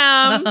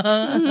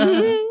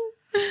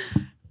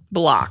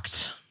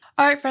 Blocked.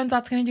 All right, friends,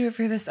 that's going to do it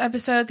for this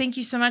episode. Thank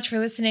you so much for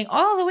listening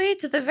all the way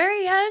to the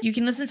very end. You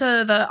can listen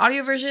to the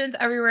audio versions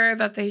everywhere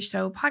that they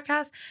show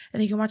podcasts,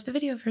 and you can watch the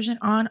video version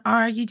on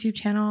our YouTube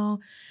channel.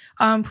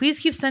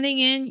 Please keep sending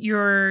in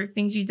your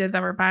things you did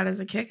that were bad as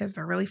a kid, because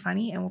they're really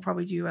funny, and we'll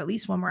probably do at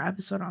least one more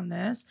episode on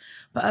this.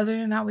 But other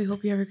than that, we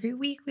hope you have a great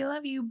week. We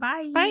love you.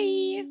 Bye.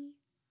 Bye.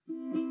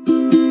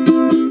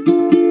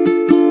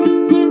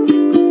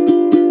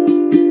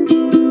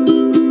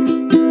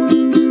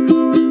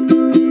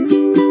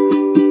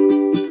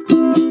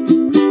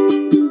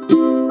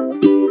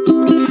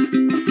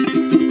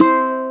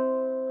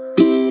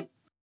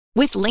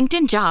 With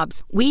LinkedIn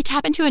Jobs, we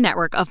tap into a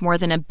network of more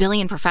than 1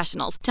 billion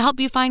professionals to help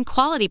you find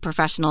quality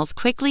professionals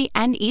quickly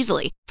and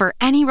easily for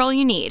any role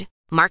you need.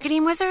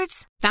 Marketing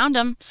wizards? Found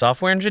them.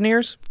 Software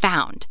engineers?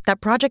 Found.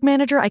 That project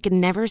manager I could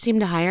never seem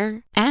to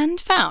hire?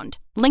 And found.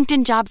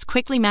 LinkedIn Jobs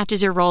quickly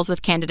matches your roles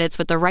with candidates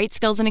with the right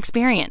skills and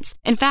experience.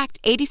 In fact,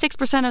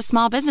 86% of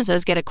small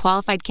businesses get a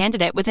qualified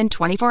candidate within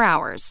 24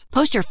 hours.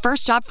 Post your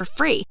first job for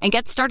free and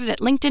get started at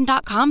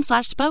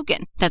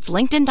linkedin.com/spoken. That's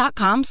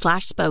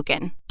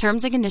linkedin.com/spoken.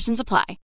 Terms and conditions apply.